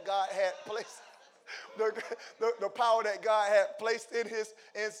power that God had placed, the power that God had placed in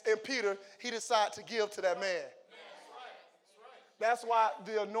Peter. He decided to give to that man. That's why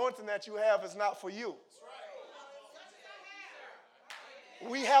the anointing that you have is not for you.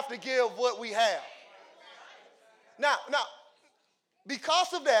 We have to give what we have. Now,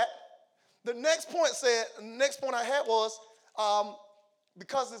 because of that, The next point I had was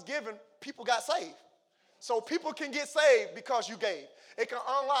because it's given, people got saved. So people can get saved because you gave. It can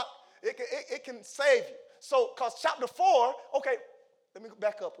unlock, it can save you. So, because chapter 4, okay, let me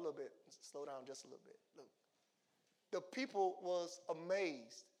back up a little bit. Slow down just a little bit. Look. The people was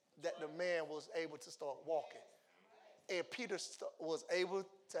amazed that the man was able to start walking. And Peter was able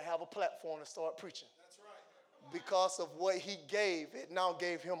to have a platform to start preaching. That's right. Because of what he gave, it now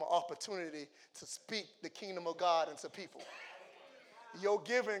gave him an opportunity to speak the kingdom of God into people. Your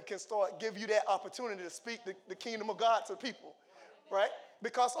giving can give you that opportunity to speak the kingdom of God to people, right?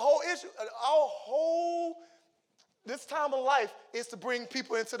 Because the whole issue, this time of life is to bring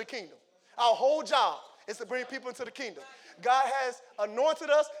people into the kingdom. Our whole job is to bring people into the kingdom. God has anointed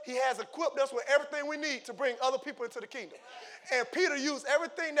us. He has equipped us with everything we need to bring other people into the kingdom. And Peter used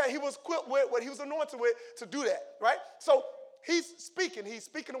everything that he was equipped with, what he was anointed with, to do that, right? So he's speaking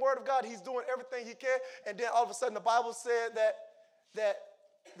the word of God. He's doing everything he can. And then all of a sudden the Bible said that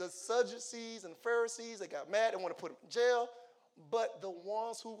the Sadducees and Pharisees, they got mad. They want to put him in jail. But the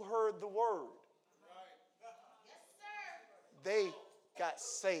ones who heard the word, they got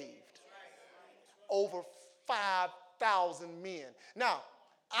saved. Over 5,000 men. Now,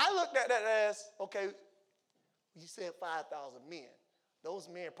 I looked at that as, okay, you said 5,000 men. Those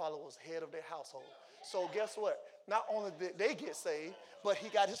men probably was head of their household. So guess what? Not only did they get saved, but he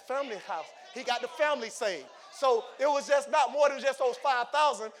got his family's house. He got the family saved. So it was just not more than just those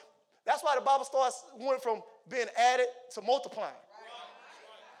 5,000. That's why the Bible went from being added to multiplying.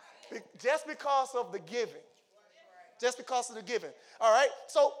 Just because of the giving. Just because of the giving. All right?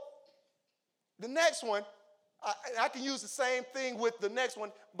 So the next one, I can use the same thing with the next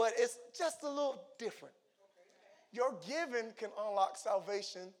one, but it's just a little different. Your giving can unlock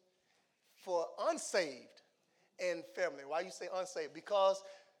salvation for unsaved and family. Why you say unsaved? Because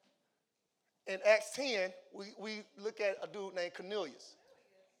in Acts 10, we look at a dude named Cornelius.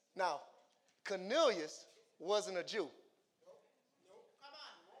 Now, Cornelius wasn't a Jew.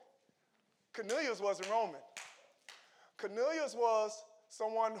 Cornelius wasn't Roman. Cornelius was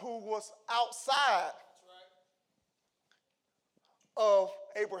someone who was outside of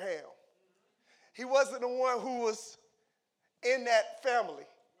Abraham. He wasn't the one who was in that family.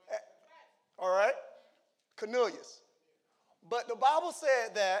 All right? Cornelius. But the Bible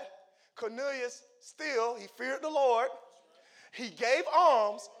said that Cornelius still, he feared the Lord, he gave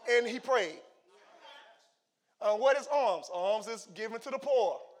alms, and he prayed. What is alms? Alms is given to the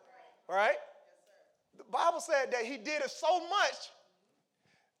poor. Right? The Bible said that he did it so much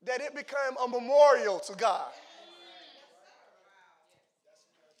that it became a memorial to God.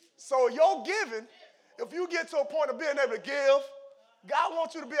 So your giving, if you get to a point of being able to give, God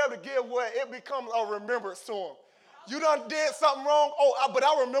wants you to be able to give where it becomes a remembrance to him. You done did something wrong. But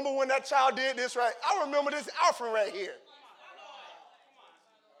I remember when that child did this right. I remember this offering right here.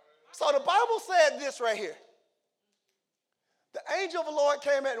 So the Bible said this right here. The angel of the Lord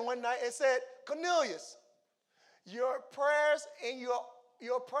came at him one night and said, Cornelius, your prayers and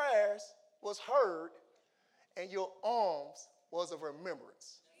your prayers was heard, and your alms was of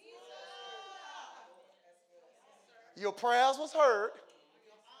remembrance. Your prayers was heard,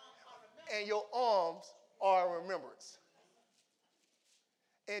 and your alms are a remembrance.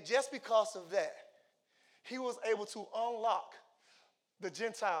 And just because of that, he was able to unlock the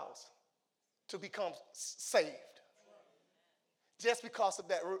Gentiles to become saved. Just because of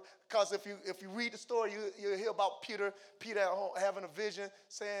that. Because if you read the story, you hear about Peter having a vision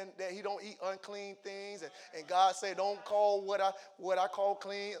saying that he don't eat unclean things. And God said, don't call what I call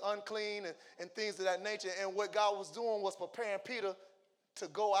clean, unclean, and things of that nature. And what God was doing was preparing Peter to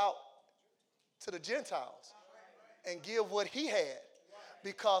go out to the Gentiles and give what he had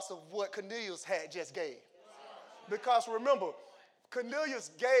because of what Cornelius had just gave. Because remember,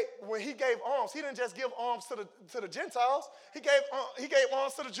 Cornelius when he gave alms, he didn't just give alms to the Gentiles. He gave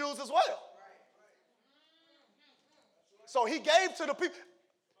alms to the Jews as well. So he gave to the people.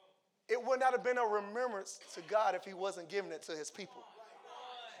 It would not have been a remembrance to God if he wasn't giving it to his people.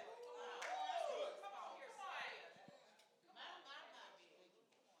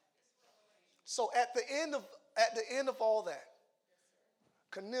 So at the end of all that,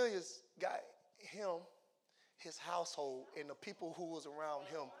 Cornelius got his household, and the people who was around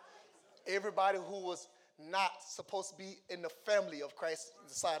him, everybody who was not supposed to be in the family of Christ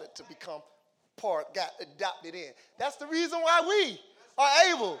decided to become got adopted in. That's the reason why we are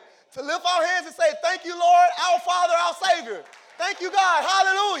able to lift our hands and say, thank you, Lord, our Father, our Savior. Thank you, God.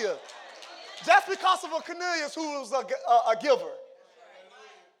 Hallelujah. Just because of a Cornelius who was a giver.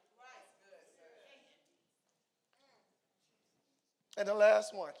 And the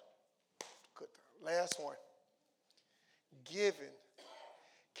last one. Last one. Giving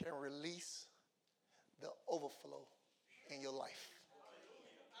can release the overflow in your life.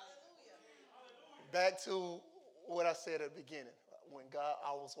 Back to what I said at the beginning. When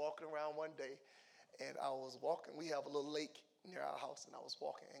I was walking around one day, and I was walking. We have a little lake near our house, and I was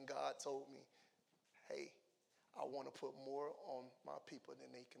walking, and God told me, hey, I want to put more on my people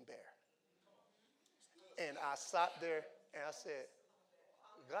than they can bear. And I sat there, and I said,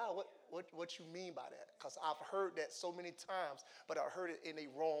 God, what you mean by that? Because I've heard that so many times, but I heard it in a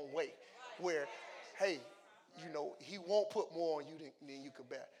wrong way, where, hey, he won't put more on you than you could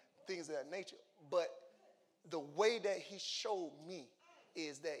bear, things of that nature. But the way that he showed me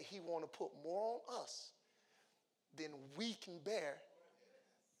is that he want to put more on us than we can bear.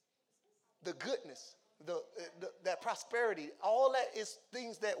 The goodness, that prosperity, all that is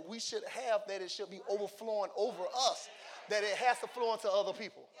things that we should have, that it should be overflowing over us, that it has to flow into other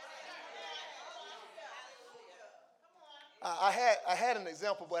people. I had an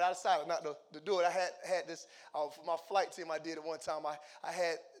example, but I decided not to do it. I had this, for my flight team, I did it one time. I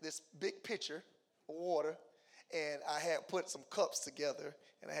had this big pitcher of water, and I had put some cups together,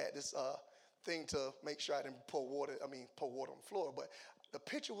 and I had this thing to make sure I didn't pour water on the floor. But the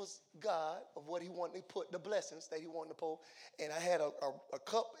pitcher was God of what he wanted to put, the blessings that he wanted to pour. And I had a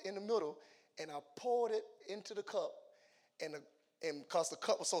cup in the middle, and I poured it into the cup. And because the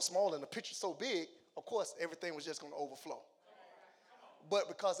cup was so small and the pitcher so big, of course, everything was just going to overflow. But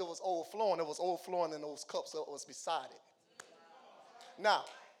because it was overflowing in those cups that was beside it. Now,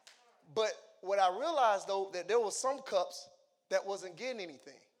 but what I realized, though, that there were some cups that wasn't getting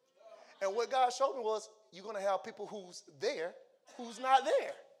anything. And what God showed me was, you're going to have people who's there, who's not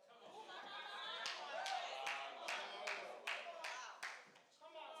there.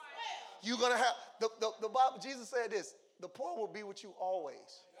 You're going to have, the Bible, Jesus said this, the poor will be with you always.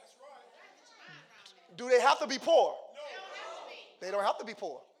 Do they have to be poor? They don't have to be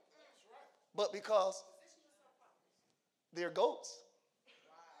poor. But because they're goats,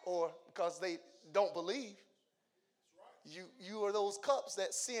 or because they don't believe, you are those cups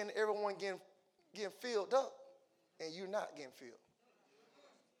that seeing everyone getting filled up, and you're not getting filled.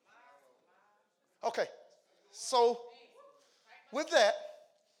 Okay, so with that,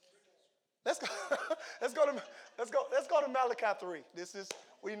 let's go to Malachi 3. This is,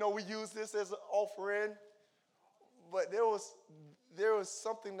 we use this as an offering, but there was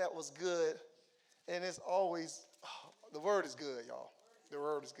something that was good, and it's always, the word is good, y'all. The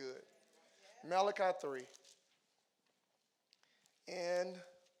word is good. Malachi 3. And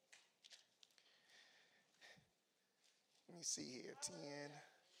let me see here, 10.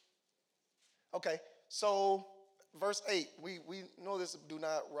 Okay, so verse 8, we know this, do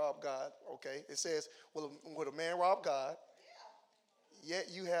not rob God, okay? It says, will a man rob God? Yet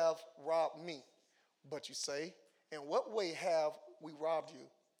you have robbed me. But you say, in what way have we robbed you?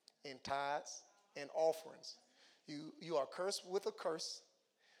 In tithes and offerings. You are cursed with a curse,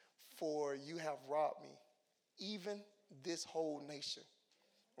 for you have robbed me, even this whole nation.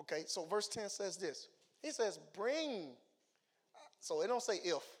 Okay, so verse 10 says this. He says, bring. So it don't say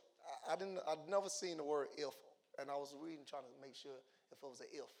if. I'd never seen the word if, and I was reading trying to make sure if it was an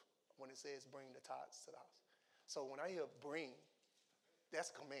if when it says bring the tithes to the house. So when I hear bring, that's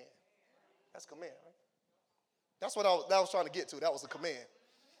command. That's command, right? That's what I was trying to get to. That was a command.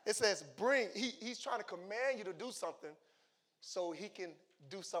 It says bring. He's trying to command you to do something so he can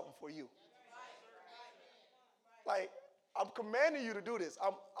do something for you. Like, I'm commanding you to do this. I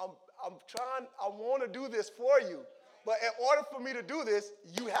want to do this for you. But in order for me to do this,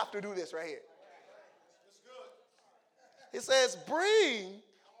 you have to do this right here. It says, bring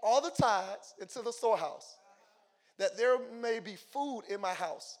all the tithes into the storehouse, that there may be food in my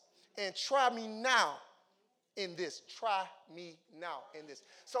house. And try me now in this. Try me now in this.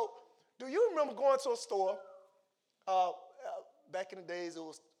 So, do you remember going to a store? Back in the days, it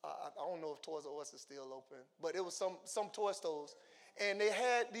was, I don't know if Toys R Us is still open, but it was some toy stores. And they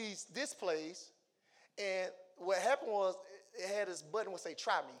had these displays. And what happened was, it had this button would say,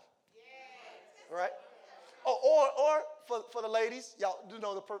 try me. Yes. Right? Or for the ladies, y'all do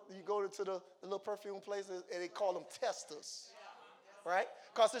know, you go to the little perfume places, and they call them testers. Right?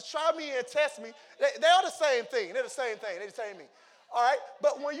 Because it's try me and test me. They are the same thing. They're the same thing. They're the same thing. All right?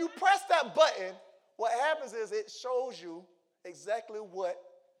 But when you press that button, what happens is it shows you exactly what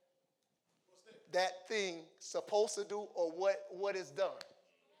that thing supposed to do or what is done.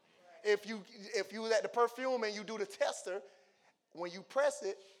 If you at the perfume and you do the tester, when you press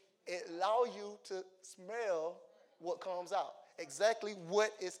it, it allows you to smell what comes out, exactly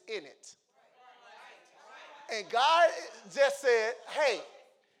what is in it. And God just said, hey,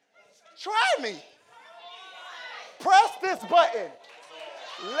 Try me. Press this button.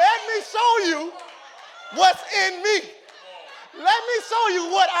 Let me show you what's in me. Let me show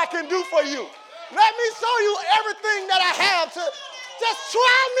you what I can do for you. Let me show you everything that I have to just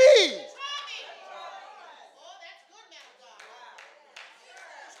try me.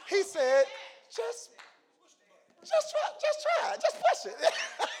 He said, just try, just push it.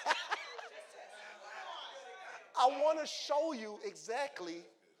 I want to show you exactly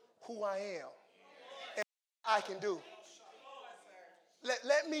who I am and what I can do.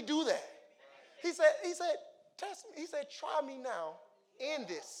 Let me do that. He said, test me. He said, try me now in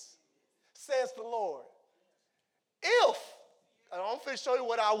this, says the Lord. If, I'm going to show you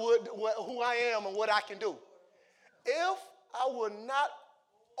who I am and what I can do. If I will not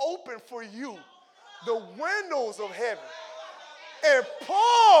open for you the windows of heaven and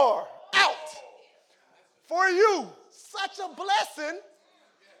pour out for you such a blessing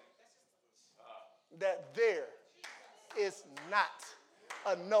that there is not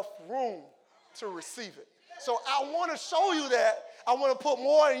enough room to receive it. So I want to show you that. I want to put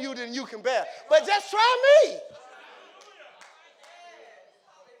more in you than you can bear. But just try me.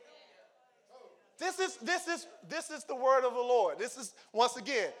 This is the word of the Lord. This is, once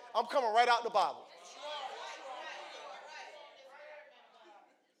again, I'm coming right out the Bible.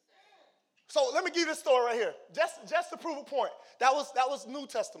 So let me give you this story right here, just to prove a point. That was New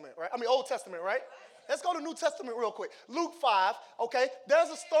Testament, right? I mean Old Testament, right? Let's go to New Testament real quick. Luke 5, okay? There's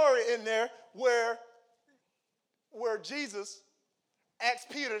a story in there where Jesus asked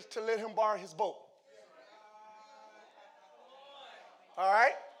Peter to let him borrow his boat. All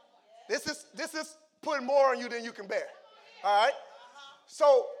right? This is putting more on you than you can bear. All right?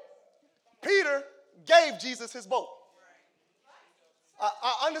 So Peter gave Jesus his boat.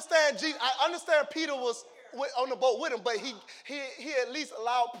 I understand Peter was on the boat with him, but he at least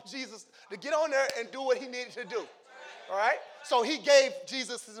allowed Jesus to get on there and do what he needed to do. All right? So he gave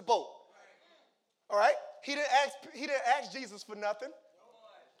Jesus his boat. All right? He didn't ask Jesus for nothing.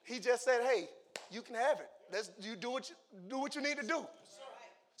 He just said, "Hey, you can have it. You do what you need to do."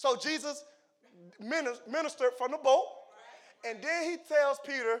 So Jesus ministered from the boat, and then he tells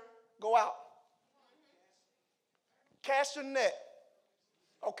Peter, "Go out. Cast your net."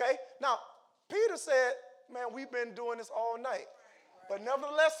 Okay? Now, Peter said, "Man, we've been doing this all night. But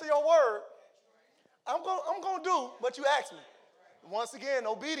nevertheless, to your word, I'm going to do what you asked me." Once again,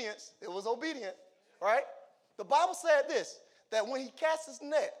 obedience. It was obedient, right? The Bible said this, that when he cast his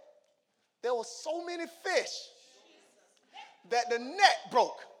net, there were so many fish that the net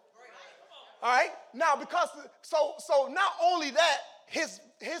broke. All right? Now, because, so not only that, his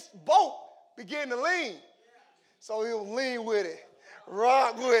boat began to lean. So he would lean with it,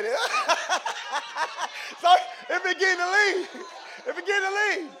 rock with it. So it began to lean. It began to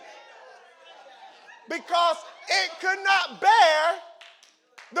lean. Because it could not bear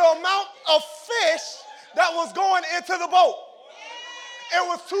the amount of fish that was going into the boat. It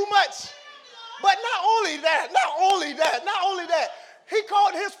was too much. But not only that, he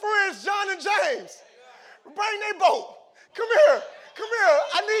called his friends John and James. Bring their boat. Come here.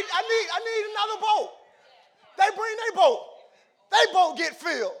 I need another boat. They bring their boat. Their boat get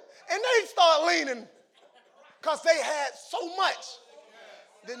filled. And they start leaning because they had so much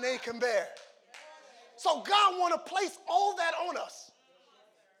that they can bear. So God want to place all that on us.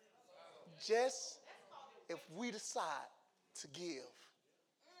 Just if we decide to give.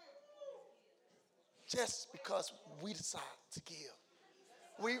 Just because we decide to give.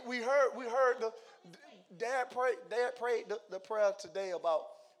 We heard the dad prayed the prayer today about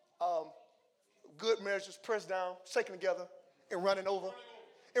good measures pressed down, shaken together, and running over,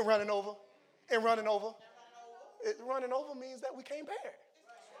 and running over, and running over. Running over means that we can't bear it.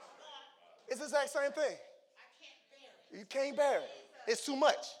 It's the exact same thing. You can't bear it. It's too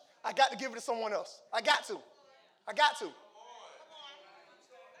much. I got to give it to someone else. I got to.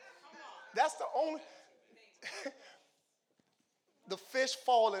 That's the only. The fish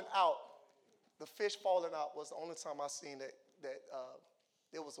falling out was the only time I seen that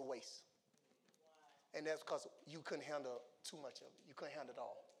it was a waste. And that's because you couldn't handle too much of it. You couldn't handle it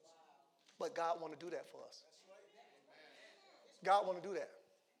all. But God want to do that for us. God want to do that.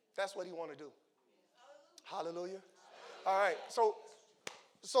 That's what he want to do. Hallelujah. All right. So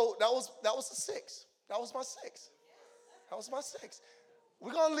that was the 6. That was my 6.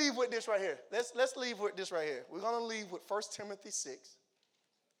 We're going to leave with this right here. Let's leave with this right here. We're going to leave with 1 Timothy 6.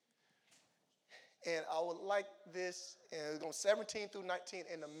 And I would like this, and it's going 17 through 19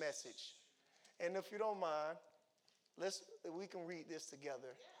 in the Message. And if you don't mind, we can read this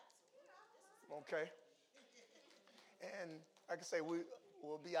together. Okay? And like I say,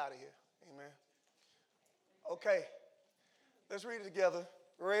 we'll be out of here. Amen. Okay, let's read it together.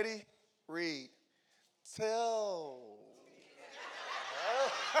 Ready? Read. Tell.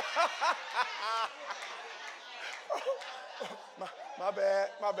 my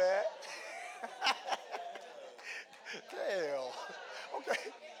bad. Damn. Okay.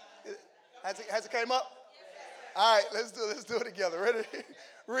 Has it came up? All right, let's do it together. Ready?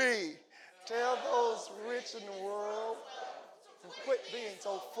 Read. Tell those rich in the world to quit being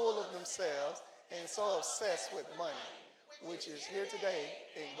so full of themselves and so obsessed with money, which is here today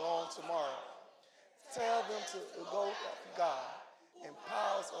and gone tomorrow. Tell them to go after God and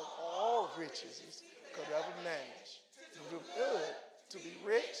powers of all riches could ever manage. To do good, to be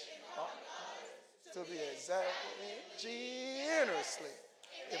rich, to be exactly generously.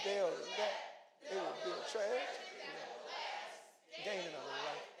 If they are that, they will build treasure, gain another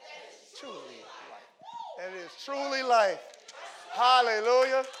life. Truly life. And it is truly life.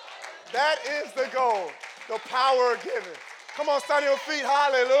 Hallelujah. That is the goal. The power of giving. Come on, stand on your feet.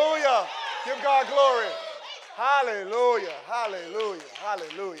 Hallelujah. Give God glory. Hallelujah. Hallelujah.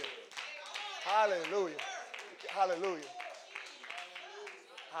 Hallelujah. Hallelujah. Hallelujah.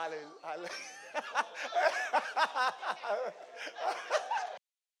 Hallelujah.